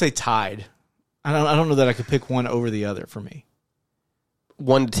 I would say tied. I don't know that I could pick one over the other for me.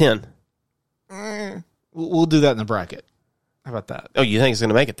 1 to 10. We'll do that in the bracket. How about that? Oh, you think it's going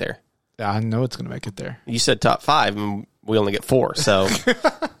to make it there? Yeah, I know it's going to make it there. You said top 5, and we only get 4. So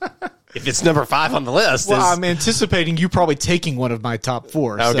if it's number 5 on the list, well, I'm anticipating you probably taking one of my top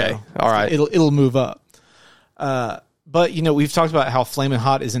 4. Okay, so all right. It'll move up. But we've talked about how Flamin'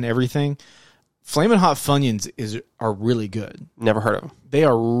 Hot is in everything. Flamin' Hot Funyuns are really good. Never heard of them. They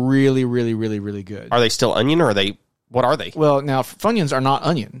are really, really, really, really good. Are they still onion, or what are they? Well, now Funyuns are not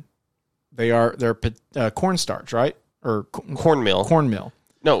onion. They're cornstarch, right? Or cornmeal. Cornmeal.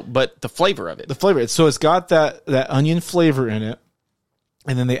 No, but the flavor of it. The flavor. So it's got that onion flavor in it,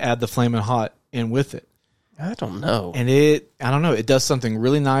 and then they add the Flamin' Hot in with it. I don't know. And I don't know. It does something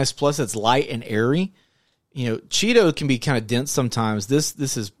really nice. Plus, it's light and airy. Cheeto can be kind of dense sometimes.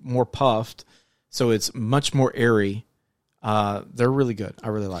 This is more puffed, so it's much more airy. They're really good. I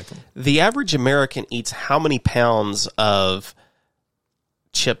really like them. The average American eats how many pounds of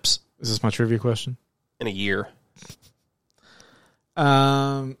chips? Is this my trivia question? In a year.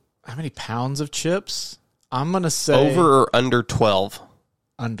 How many pounds of chips? I'm going to say... Over or under 12?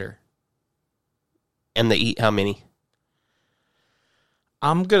 Under. And they eat how many?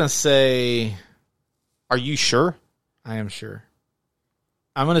 I'm going to say... Are you sure? I am sure.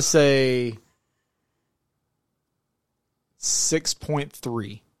 I'm going to say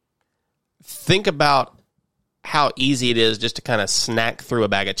 6.3. Think about how easy it is just to kind of snack through a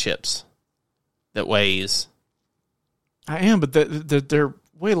bag of chips that weighs... I am, but they're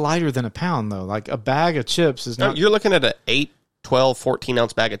way lighter than a pound, though. Like, a bag of chips is not... No, you're looking at an 8, 12,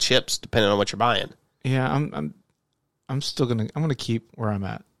 14-ounce bag of chips, depending on what you're buying. Yeah, I'm still going to... I'm going to keep where I'm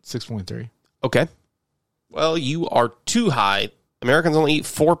at, 6.3. Okay. Well, you are too high. Americans only eat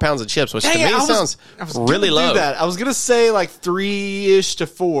 4 pounds of chips, which to me sounds really low. I was going to say like 3-ish to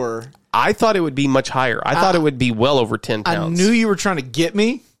 4. I thought it would be much higher. I thought it would be well over 10 pounds. I knew you were trying to get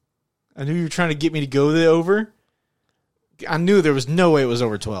me. I knew you were trying to get me to go over. I knew there was no way it was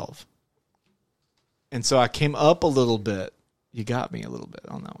over 12. And so I came up a little bit. You got me a little bit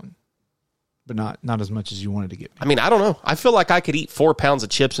on that one. But not as much as you wanted to get me. I mean, I don't know. I feel like I could eat 4 pounds of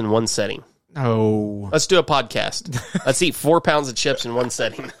chips in one setting. No. Let's do a podcast. Let's eat 4 pounds of chips in one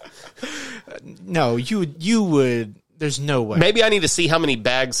setting. No, you would. There's no way. Maybe I need to see how many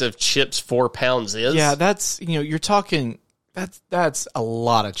bags of chips 4 pounds is. Yeah, that's, you're talking, that's a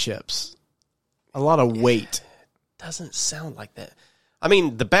lot of chips. A lot of weight. Doesn't sound like that. I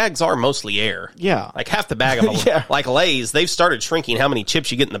mean, the bags are mostly air. Yeah. Like half the bag of them. Yeah. Like Lay's, they've started shrinking how many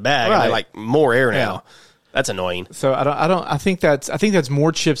chips you get in the bag. Right. And they're like more air now. Yeah. That's annoying. So I think that's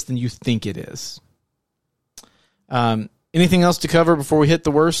more chips than you think it is. Anything else to cover before we hit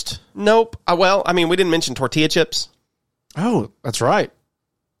the worst? Nope. Well, I mean, we didn't mention tortilla chips. Oh, that's right.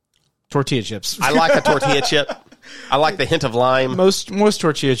 Tortilla chips. I like a tortilla chip. I like the hint of lime. Most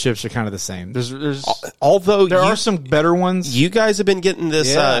tortilla chips are kind of the same. Although there are some better ones. You guys have been getting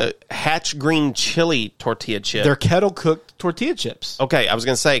this Hatch green chili tortilla chip. They're kettle cooked tortilla chips. Okay, I was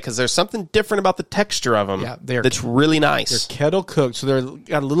going to say because there's something different about the texture of them. Yeah, that's really nice. They're kettle cooked, so they're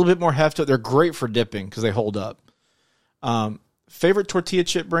got a little bit more heft. They're great for dipping because they hold up. Favorite tortilla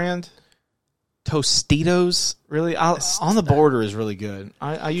chip brand? Tostitos. Really? On the Border is really good.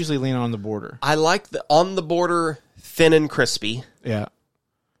 I usually lean on the Border. I like the On the Border thin and crispy. Yeah.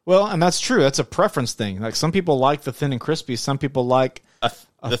 Well, and that's true. That's a preference thing. Like some people like the thin and crispy. Some people like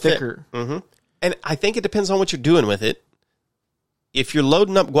the thicker. And I think it depends on what you're doing with it. If you're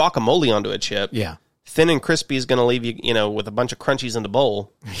loading up guacamole onto a chip, Yeah. thin and crispy is going to leave you, with a bunch of crunchies in the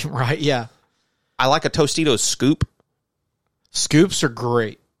bowl. Right, yeah. I like a Tostitos scoop. Scoops are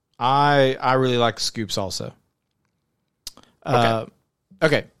great. I really like scoops also.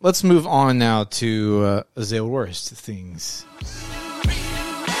 Okay, let's move on now to the worst things.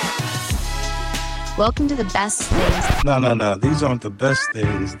 Welcome to the best things. No. These aren't the best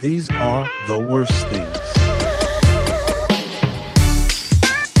things. These are the worst things.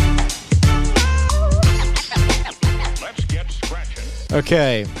 Let's get scratching.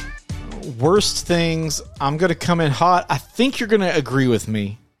 Okay, worst things. I'm going to come in hot. I think you're going to agree with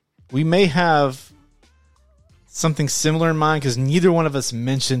me. We may have something similar in mind because neither one of us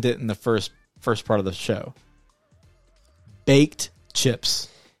mentioned it in the first part of the show. Baked chips.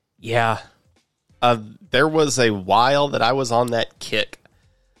 Yeah. There was a while that I was on that kick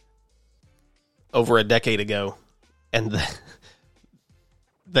over a decade ago, and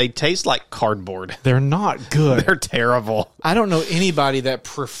they taste like cardboard. They're not good. They're terrible. I don't know anybody that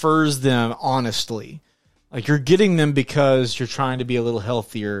prefers them, honestly. Like, you're getting them because you're trying to be a little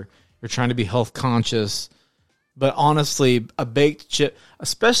healthier. You're trying to be health conscious. But honestly, a baked chip,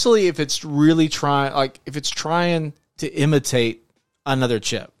 especially if it's really trying to imitate another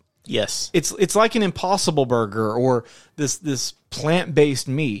chip. Yes. It's like an Impossible Burger or this plant-based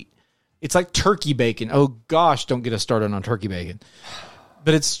meat. It's like turkey bacon. Oh gosh, don't get us started on turkey bacon.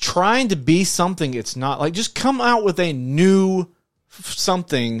 But it's trying to be something it's not. Like, just come out with a new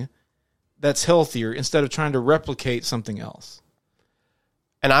something that's healthier instead of trying to replicate something else.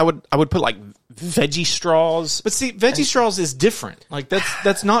 And I would put like veggie straws. But see, veggie straws is different. Like,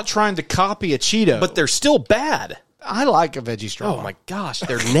 that's not trying to copy a Cheeto. But they're still bad. I like a veggie straw. Oh my gosh,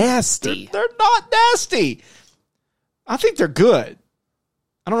 they're nasty. They're not nasty. I think they're good.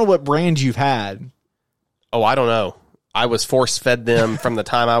 I don't know what brand you've had. Oh, I don't know. I was force-fed them from the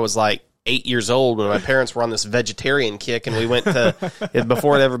time I was like 8 years old when my parents were on this vegetarian kick, and we went to,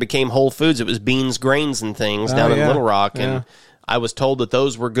 before it ever became Whole Foods, it was Beans, Grains, and things down in Little Rock, and I was told that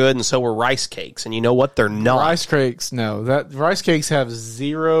those were good, and so were rice cakes, and you know what? They're not. Rice cakes, no. Rice cakes have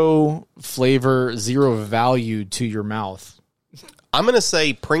zero flavor, zero value to your mouth. I'm going to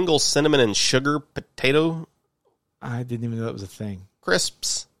say Pringles cinnamon and sugar potato I didn't even know that was a thing.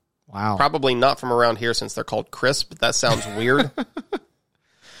 crisps. Wow. Probably not from around here since they're called crisp, but that sounds weird.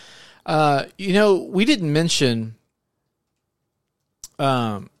 We didn't mention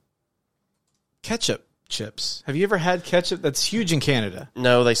ketchup chips. Have you ever had ketchup? That's huge in Canada.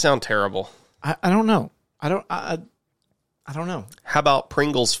 No, they sound terrible. I don't know. I don't know. How about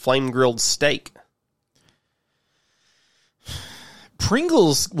Pringles flame grilled steak?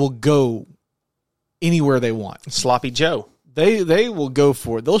 Pringles will go anywhere they want. Sloppy Joe. They will go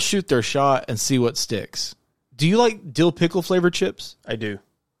for it. They'll shoot their shot and see what sticks. Do you like dill pickle flavored chips? I do.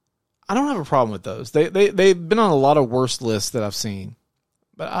 I don't have a problem with those. They've been on a lot of worst lists that I've seen,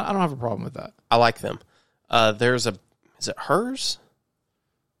 but I don't have a problem with that. I like them. Is it hers?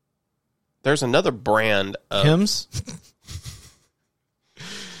 There's another brand of Hims?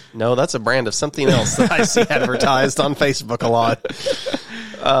 No, that's a brand of something else that I see advertised on Facebook a lot.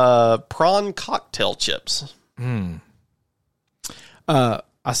 Prawn cocktail chips. I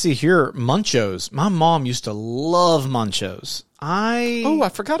see here Munchos. My mom used to love Munchos. I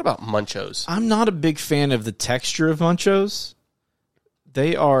forgot about Munchos. I'm not a big fan of the texture of Munchos.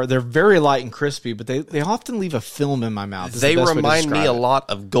 They're very light and crispy, but they often leave a film in my mouth. They remind me a lot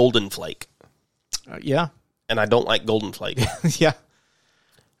of Golden Flake. Yeah. And I don't like Golden Flake. Yeah.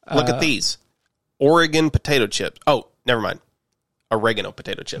 Look at these. Oregon potato chips. Oh, never mind. Oregano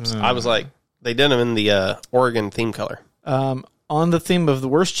potato chips. I was like, they did them in the Oregon theme color. On the theme of the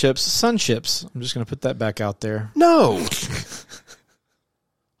worst chips, Sun Chips. I'm just going to put that back out there. No.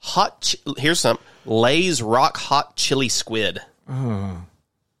 Here's some. Lay's Rock Hot Chili Squid. Ugh.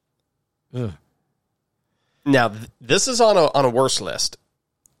 Now, this is on a worse list.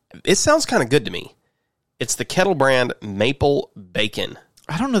 It sounds kind of good to me. It's the Kettle brand Maple Bacon.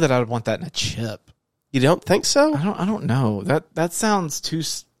 I don't know that I would want that in a chip. You don't think so? I don't know. That sounds too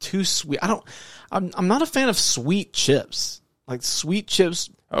sweet. I'm not a fan of sweet chips. Like, sweet chips.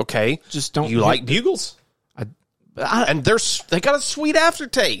 Okay. Just don't. You like Bugles? And they got a sweet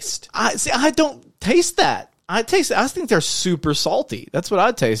aftertaste. I don't taste that. I think they're super salty. That's what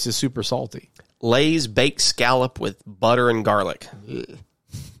I taste, is super salty. Lay's baked scallop with butter and garlic.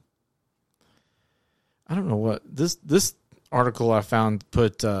 I don't know what this article I found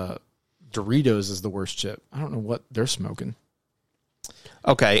put Doritos as the worst chip. I don't know what they're smoking.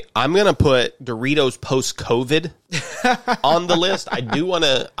 Okay, I'm gonna put Doritos post-COVID on the list. I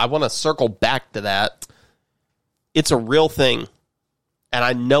want to circle back to that. It's a real thing, and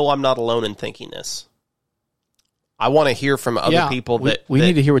I know I'm not alone in thinking this. I want to hear from other people that we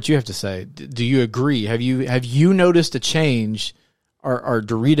need to hear what you have to say. Do you agree? Have you noticed a change? Are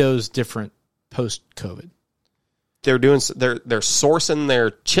Doritos different post-COVID? they're sourcing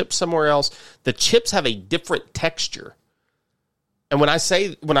their chips somewhere else. The chips have a different texture. And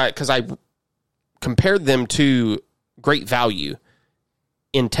because I compared them to Great Value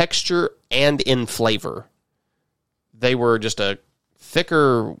in texture and in flavor, they were just a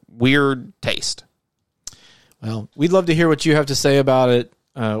thicker, weird taste. Well, we'd love to hear what you have to say about it.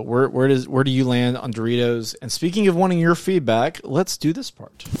 Where do you land on Doritos? And speaking of wanting your feedback, let's do this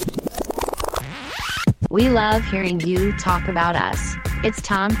part. We love hearing you talk about us. It's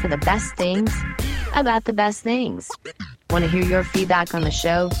time for the best things about the best things. Want to hear your feedback on the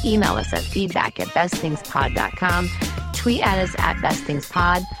show? Email us at feedback@bestthingspod.com, tweet at us at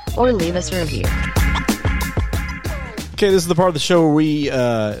bestthingspod, or leave us a review. Okay, this is the part of the show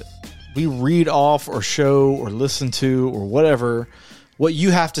where we read off or show or listen to or whatever what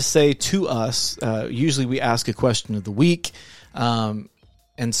you have to say to us. Usually we ask a question of the week. And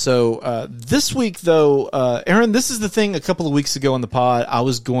so this week, though, Aaron, this is the thing. A couple of weeks ago on the pod, I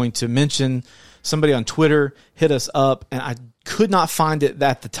was going to mention somebody on Twitter hit us up, and I could not find it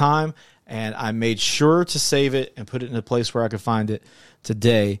at the time, and I made sure to save it and put it in a place where I could find it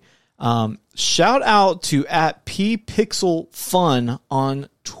today. Shout out to @PPixelFun on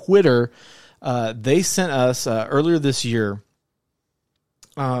Twitter. They sent us earlier this year,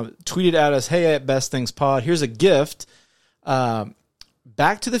 tweeted at us, "Hey, at Best Things Pod, here's a gift.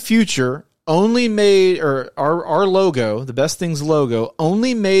 Back to the Future only made, or our logo, the Best Things logo,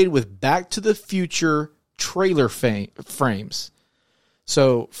 only made with Back to the Future trailer frames."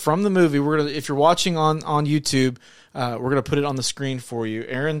 So from the movie, if you're watching on YouTube, we're gonna put it on the screen for you.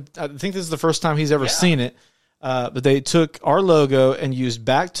 Aaron, I think this is the first time he's ever seen it, but they took our logo and used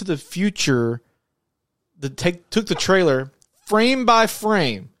Back to the Future. Took the trailer frame by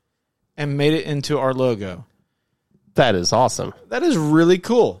frame and made it into our logo. That is awesome. That is really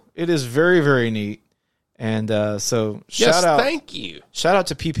cool. It is very, very neat. And so shout out. Thank you. Shout out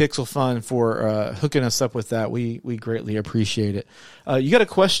to PPixelFun for hooking us up with that. We greatly appreciate it. You got a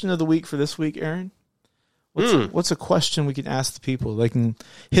question of the week for this week, Aaron? What's a question we can ask the people? They can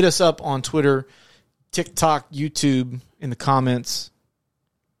hit us up on Twitter, TikTok, YouTube, in the comments.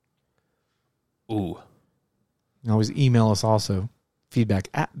 Ooh. You can always email us also.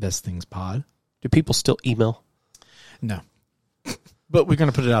 Feedback@bestthingsPod. Do people still email? No. But we're going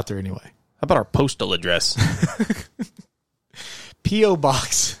to put it out there anyway. How about our postal address? P.O.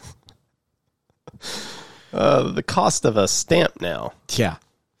 Box. The cost of a stamp now. Yeah.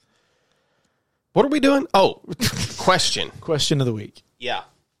 What are we doing? Oh, question. Question of the week. Yeah.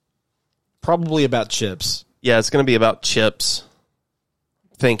 Probably about chips. Yeah, it's going to be about chips.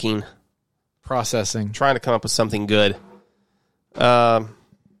 Thinking. Processing. Trying to come up with something good.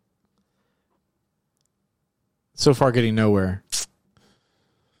 So far getting nowhere.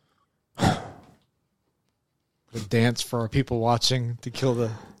 A dance for our people watching to kill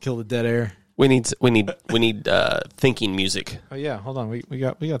the dead air. We need thinking music. Oh yeah, hold on. We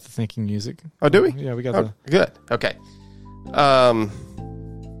got the thinking music. Oh, do we? Yeah, we got good. Okay. Well,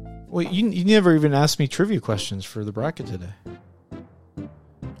 you never even asked me trivia questions for the bracket today.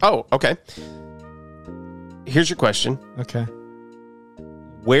 Oh, okay. Here's your question. Okay.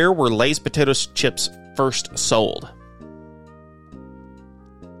 Where were Lay's potato chips first sold?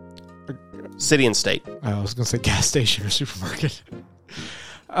 City and state. I was going to say gas station or supermarket.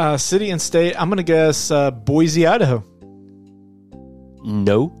 City and state. I'm going to guess Boise, Idaho.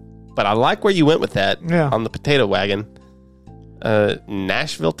 No, but I like where you went with that. Yeah. On the potato wagon.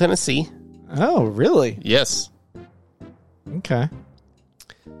 Nashville, Tennessee. Oh, really? Yes. Okay.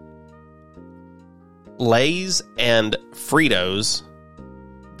 Lay's and Fritos,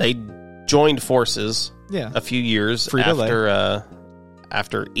 they joined forces. Yeah. A few years Frito-Lay.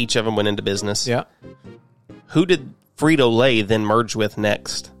 after each of them went into business. Yeah. Who did Frito-Lay then merge with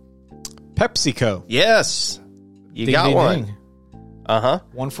next? PepsiCo. Yes. You Ding, got ding, one. ding. Uh-huh.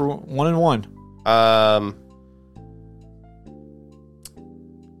 1 and 1. Um,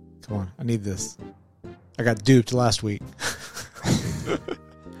 Come on, I need this. I got duped last week.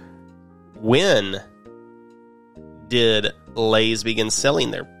 when did Lay's begin selling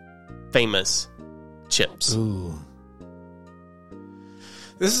their famous chips? Ooh.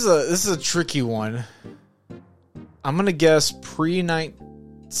 This is a tricky one. I'm gonna guess pre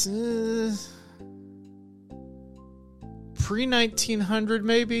pre-1900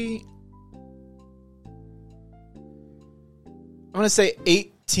 maybe. I'm going to say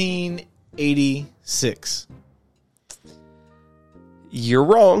 1886. You're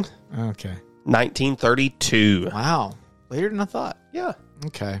wrong. Okay. 1932. Wow. Later than I thought. Yeah.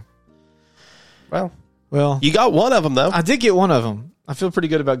 Okay. Well, You got one of them, though. I did get one of them. I feel pretty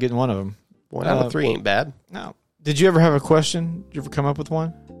good about getting one of them. 1 out of 3 ain't bad. No. Did you ever have a question? Did you ever come up with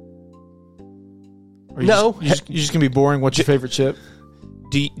one? Or No. You're just going to be boring. What's your favorite chip?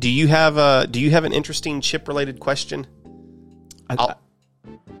 Do you have an interesting chip related question? I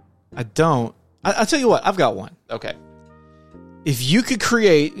don't. I'll tell you what. I've got one. Okay. If you could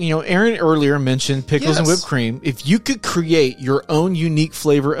create, Aaron earlier mentioned pickles and Yes. whipped cream. If you could create your own unique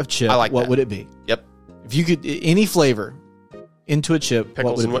flavor of chip, I like what that. would it be? Yep. If you could, any flavor into a chip, what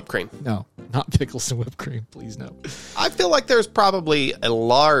Pickles would and it whipped be? cream. No, not pickles and whipped cream. Please no. I feel like there's probably a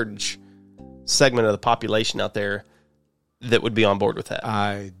large segment of the population out there that would be on board with that.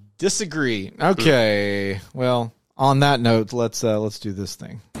 I disagree. Okay. Well, on that note, let's do this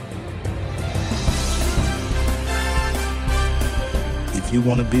thing. If you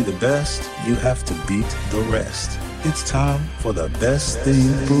want to be the best, you have to beat the rest. It's time for the best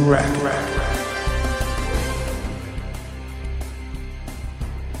thing bracket.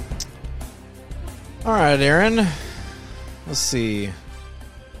 All right, Aaron. Let's see.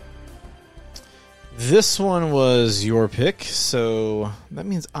 This one was your pick, so that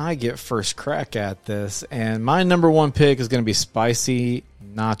means I get first crack at this. And my number one pick is going to be spicy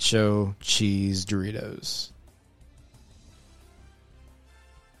nacho cheese Doritos.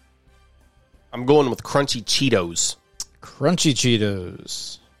 I'm going with crunchy Cheetos. Crunchy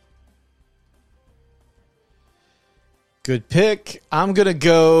Cheetos. Good pick. I'm going to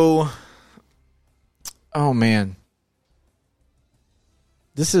go... Oh, man.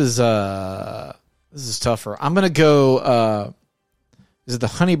 This is tougher. I'm going to go... is it the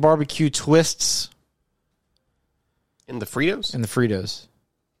honey barbecue twists? In the Fritos? And the Fritos.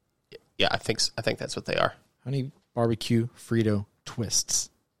 Yeah, I think that's what they are. Honey barbecue Frito twists.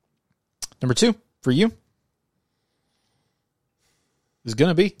 Number 2 for you is going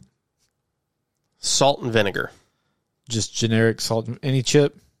to be Salt and vinegar. just generic salt. Any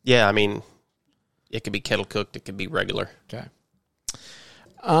chip? Yeah, I mean, it could be kettle cooked. It could be regular. Okay.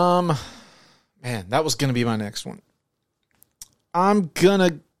 Man, that was going to be my next one. I'm going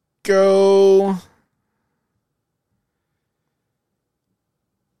to go...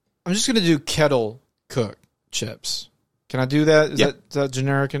 I'm just going to do kettle cook chips. Can I do that? Is that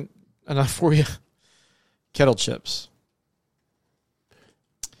generic enough for you? Kettle chips.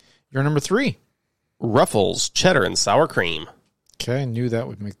 You're number 3. Ruffles, cheddar, and sour cream. Okay, I knew that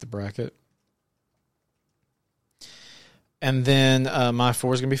would make the bracket. And then my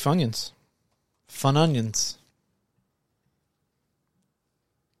 4 is going to be Funyuns. Fun onions.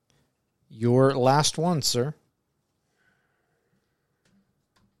 Your last one, sir.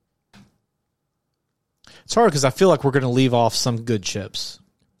 It's hard because I feel like we're going to leave off some good chips.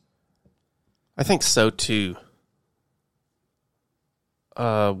 I think so, too.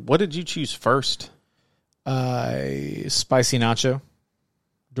 What did you choose first? Spicy nacho.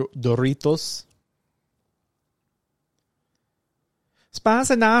 Doritos.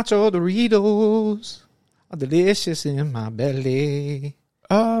 Spicy nacho Doritos are delicious in my belly.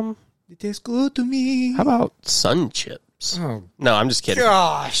 It tastes good to me. How about sun chips? Oh, No, I'm just kidding.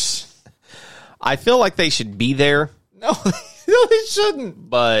 gosh. I feel like they should be there, No, no, they shouldn't.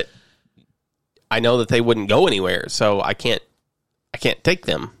 but I know that they wouldn't go anywhere, so I can't take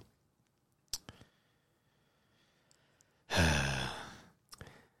them.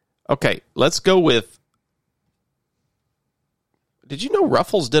 Okay, let's go with... Did you know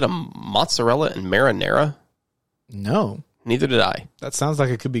Ruffles did a mozzarella and marinara? No. Neither did I. That sounds like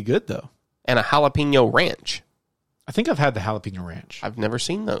it could be good, though. And a jalapeno ranch. I think I've had the jalapeno ranch. I've never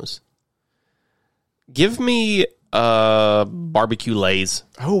seen those. Give me barbecue Lays.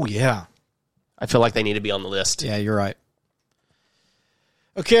 Oh, yeah. I feel like they need to be on the list. Yeah, you're right.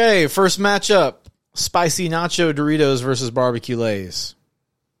 Okay, first matchup. Spicy nacho Doritos versus barbecue Lays.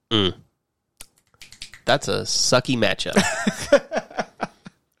 That's a sucky matchup.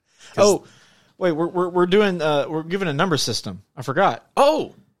 Oh, wait, we're doing we're giving a number system. I forgot.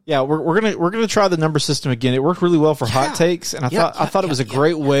 Oh, Yeah, we're gonna try the number system again. It worked really well for hot takes, and I thought it was a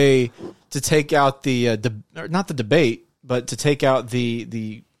great way to take out the not the debate, but to take out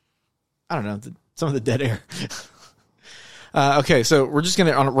the I don't know, some of the dead air. Okay, so we're just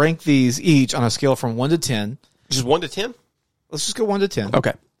gonna rank these each on a scale from 1 to 10. just 1 to 10? Let's just go 1 to 10.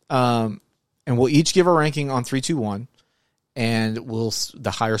 Okay. And we'll each give a ranking on 3, 2, 1. and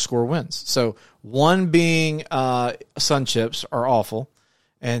the higher score wins. So one being Sun Chips are awful,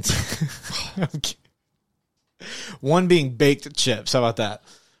 and one being baked chips. How about that?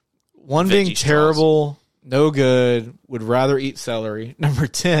 One being Veggie terrible, no good, would rather eat celery. Number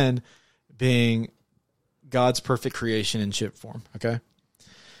 10 being God's perfect creation in chip form. Okay.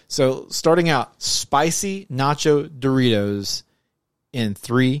 So starting out, spicy nacho Doritos in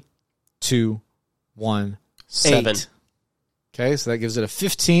 3, 2, 1, 7. 8. Okay, so that gives it a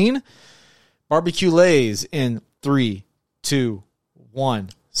 15. Barbecue Lays in 3, 2, 1,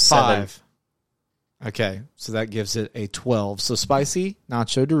 5. Okay, so that gives it a 12. So spicy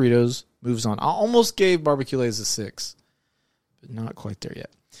nacho Doritos moves on. I almost gave Barbecue Lays a 6, but not quite there yet.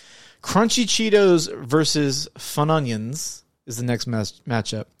 Crunchy Cheetos versus Fun Onions is the next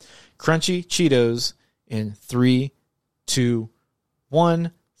matchup. Crunchy Cheetos in 3, 2,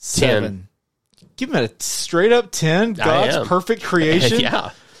 1, 7. 10. Give him a straight up 10. God's perfect creation.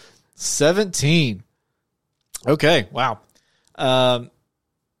 Yeah. 17. Okay, wow.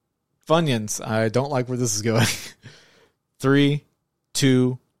 Funyuns, I don't like where this is going. 3,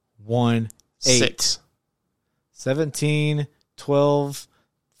 2, 1, 8. 6. 17, 12,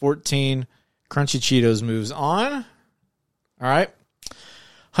 14. Crunchy Cheetos moves on. All right.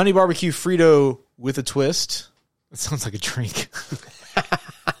 Honey Barbecue Frito with a twist. That sounds like a drink.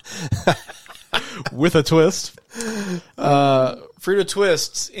 With a twist. Frito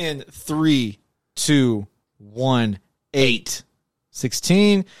Twists in 3, 2, 1, 8.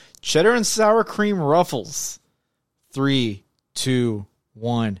 16. Cheddar and Sour Cream Ruffles. 3, 2,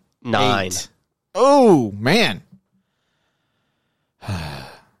 1, 9. 8. Oh, man.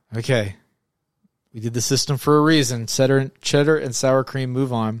 Okay. We did the system for a reason. Cheddar and sour cream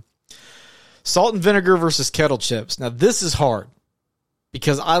move on. Salt and vinegar versus kettle chips. Now, this is hard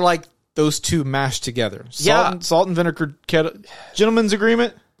because I like those two mashed together. Salt and vinegar kettle. Gentlemen's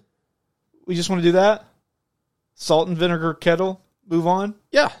agreement? We just want to do that? Salt and vinegar kettle, move on?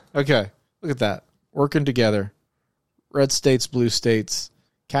 Yeah. Okay. Look at that. Working together. Red states, blue states,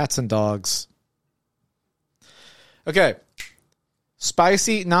 cats and dogs. Okay.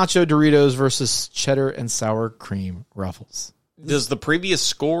 Spicy nacho Doritos versus cheddar and sour cream Ruffles. Does the previous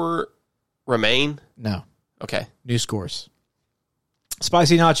score remain? No. Okay. New scores.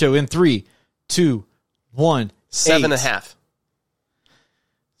 Spicy nacho in 3, 2, 1, 7.5.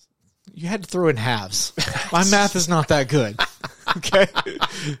 You had to throw in halves. My math is not that good. Okay.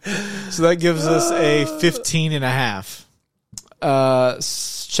 So that gives us a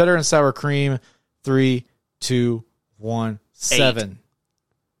 15.5. Cheddar and sour cream, 3, 2, 1, 7.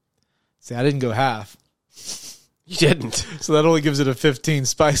 See, I didn't go half. You didn't. So that only gives it a 15.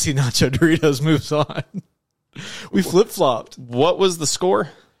 Spicy nacho Doritos moves on. We flip-flopped. What was the score?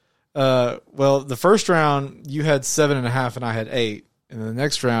 Well, the first round, you had 7.5 and I had 8. And then the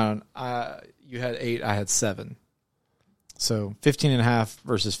next round, you had 8, I had 7. So 15.5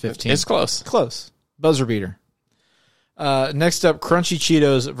 versus 15. It's close. Close. Buzzer beater. Next up, Crunchy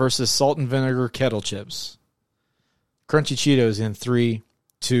Cheetos versus Salt and Vinegar Kettle Chips. Crunchy Cheetos in 3,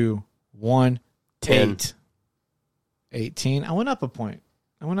 2, 1, 10. 8. 18. I went up a point.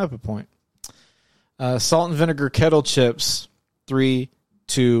 Salt and Vinegar Kettle Chips, 3,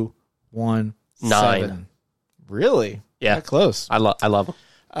 2, 1, 9. 7. Really? Yeah. That close. I love them.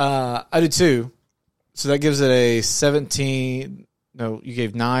 I do too. So that gives it a 17. No, you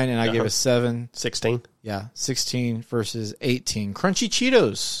gave 9 and I gave a 7. 16. Yeah, 16 versus 18. Crunchy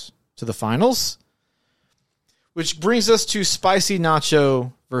Cheetos to the finals. Which brings us to spicy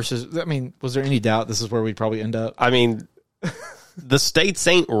nacho versus, I mean, was there any doubt this is where we'd probably end up? I mean, the states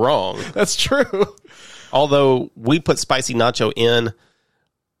ain't wrong. That's true. Although we put spicy nacho in, and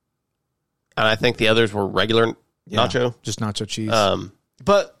I think the others were regular nacho. Just nacho cheese.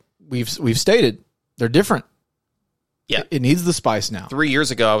 But we've stated they're different. Yeah. It needs the spice now. 3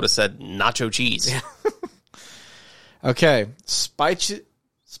 years ago, I would have said nacho cheese. Yeah. Okay. Spicy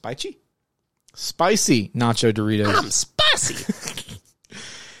nacho Doritos. I'm spicy.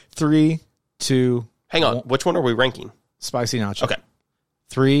 3, 2. Hang on. Which one are we ranking? Spicy nacho. Okay.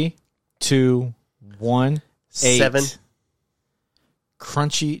 3, 2, 1, 8. 7.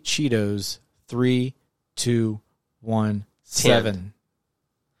 Crunchy Cheetos. 3, 2, 1, 7.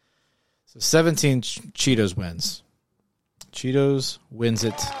 So 17 Cheetos wins. Cheetos wins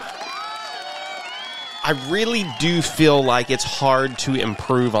it. I really do feel like it's hard to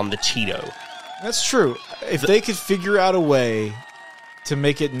improve on the Cheeto. That's true. If they could figure out a way to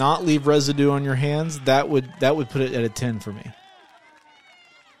make it not leave residue on your hands, that would put it at a 10 for me.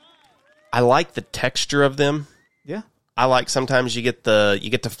 I like the texture of them. Yeah. I like sometimes you get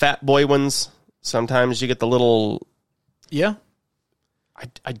the fat boy ones. Sometimes you get the little Yeah.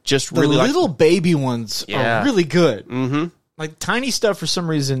 I just The really little like. baby ones Yeah. are really good. Mm-hmm. Like tiny stuff for some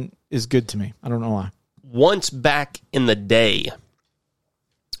reason is good to me. I don't know why. Once back in the day,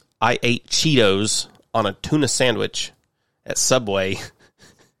 I ate Cheetos on a tuna sandwich at Subway.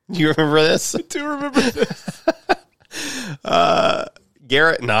 Do you remember this? I do remember this.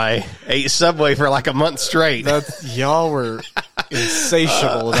 Garrett and I ate Subway for like a month straight. Y'all were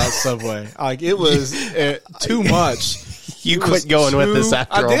insatiable about Subway. Like it was too much. You It quit was going with this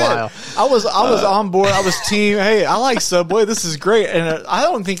after a while. I was on board. I was team. Hey, I like Subway. This is great. And I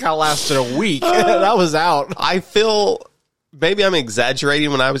don't think I lasted a week. I was out. I feel maybe I'm exaggerating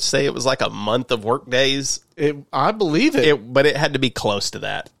when I would say it was like a month of work days. I believe it. But it had to be close to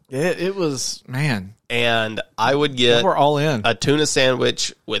that. It was, man. And I would get We're all in. a tuna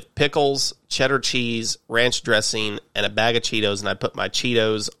sandwich with pickles, cheddar cheese, ranch dressing, and a bag of Cheetos, and I put my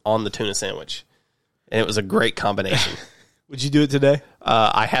Cheetos on the tuna sandwich. And it was a great combination. Would you do it today?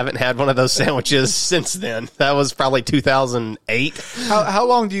 I haven't had one of those sandwiches since then. That was probably 2008. How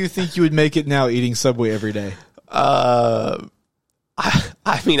long do you think you would make it now eating Subway every day? I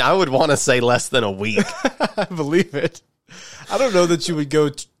mean, I would want to say less than a week. I believe it. I don't know that you would go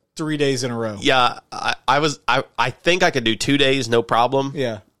 3 days in a row. Yeah, I think I could do 2 days, no problem.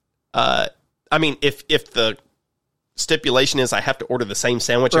 Yeah. I mean, if the stipulation is I have to order the same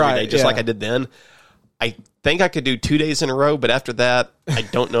sandwich every day, just like I did then, I think I could do 2 days in a row, but after that, I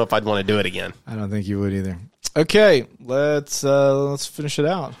don't know if I'd want to do it again. I don't think you would either. Okay, let's finish it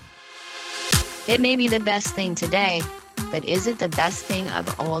out. It may be the best thing today, but is it the best thing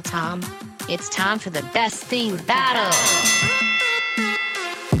of all time? It's time for the best thing battle.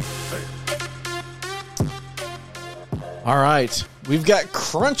 All right, we've got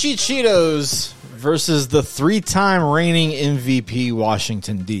Crunchy Cheetos versus the 3-time reigning MVP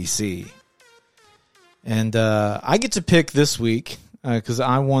Washington, D.C. And I get to pick this week because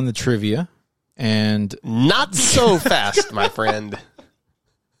I won the trivia. And Not so fast, my friend.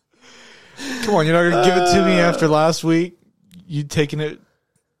 come on, you're not going to give it to me after last week? You taking it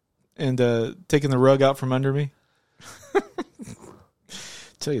and taking the rug out from under me?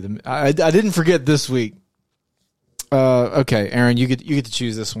 Tell you, I didn't forget this week. Okay, Aaron, you get to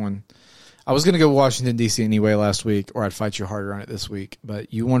choose this one. I was going to go Washington, D.C. anyway last week, or I'd fight you harder on it this week.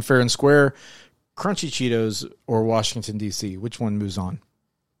 But you won fair and square. Crunchy Cheetos or Washington, D.C.? Which one moves on?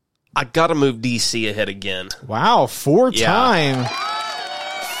 I got to move DC ahead again. Wow, four-time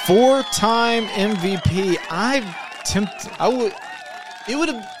MVP.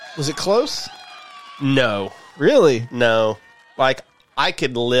 Was it close? No. Really? No. Like, I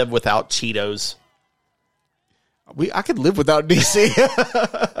could live without Cheetos. I could live without DC.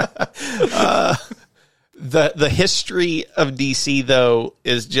 The history of DC, though,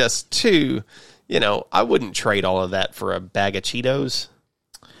 is just too, I wouldn't trade all of that for a bag of Cheetos.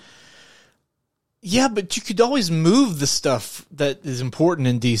 Yeah, but you could always move the stuff that is important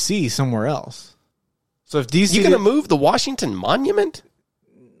in DC somewhere else. So if DC, You going to move the Washington Monument?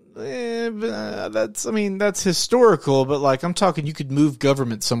 that's historical. But like I'm talking, you could move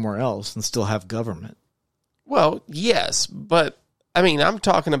government somewhere else and still have government. Well, yes, but I mean, I'm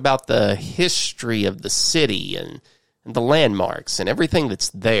talking about the history of the city and the landmarks and everything that's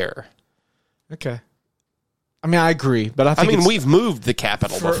there. Okay. I mean, I agree, but I think we've moved the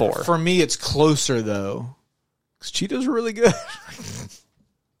capital before. For me, it's closer though, because Cheetos are really good.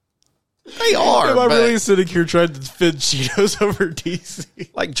 They are. Am I but really sitting here trying to defend Cheetos over DC?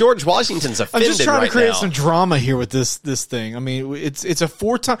 like George Washington's I'm offended just trying right to create now. some drama here with this thing. I mean, it's a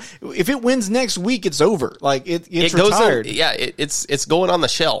 4-time. If it wins next week, it's over. Like it's It goes retired. it's going on the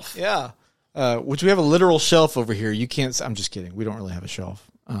shelf. Yeah. Which we have a literal shelf over here. You can't. I'm just kidding. We don't really have a shelf.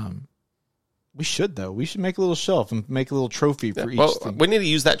 We should though. We should make a little shelf and make a little trophy for each thing. We need to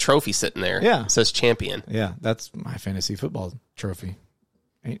use that trophy sitting there. Yeah. It says champion. Yeah, that's my fantasy football trophy.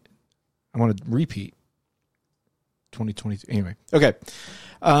 I want to repeat 2022. Anyway, okay.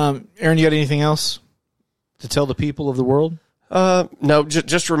 Aaron, you got anything else to tell the people of the world? No,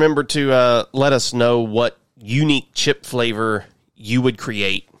 just remember to let us know what unique chip flavor you would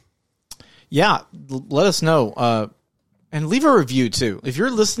create. Yeah, let us know. And leave a review, too. If you're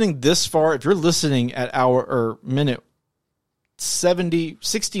listening this far, if you're listening at minute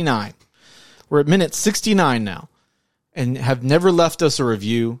 69, we're at minute 69 now, and have never left us a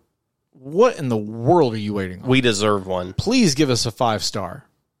review, what in the world are you waiting on? We deserve one. Please give us a 5-star.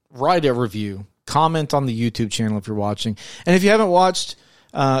 Write a review. Comment on the YouTube channel if you're watching. And if you haven't watched,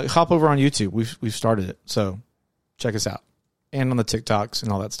 hop over on YouTube. We've started it, so check us out. And on the TikToks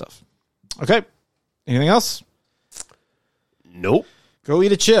and all that stuff. Okay. Anything else? Nope. Go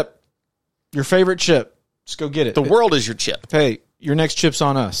eat a chip. Your favorite chip. Just go get it. The world is your chip. Hey, your next chip's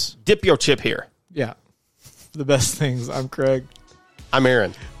on us. Dip your chip here. Yeah. The best things. I'm Craig. I'm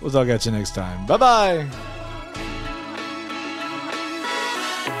Aaron. We'll talk at you next time. Bye-bye.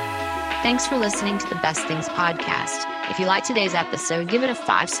 Thanks for listening to the Best Things Podcast. If you liked today's episode, give it a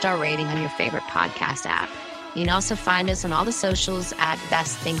 5-star rating on your favorite podcast app. You can also find us on all the socials at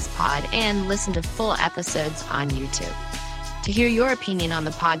Best Things Pod and listen to full episodes on YouTube. To hear your opinion on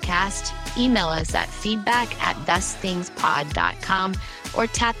the podcast, email us at feedback@bestthingspod.com or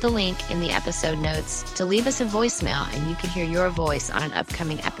tap the link in the episode notes to leave us a voicemail, and you can hear your voice on an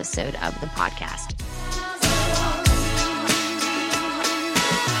upcoming episode of the podcast.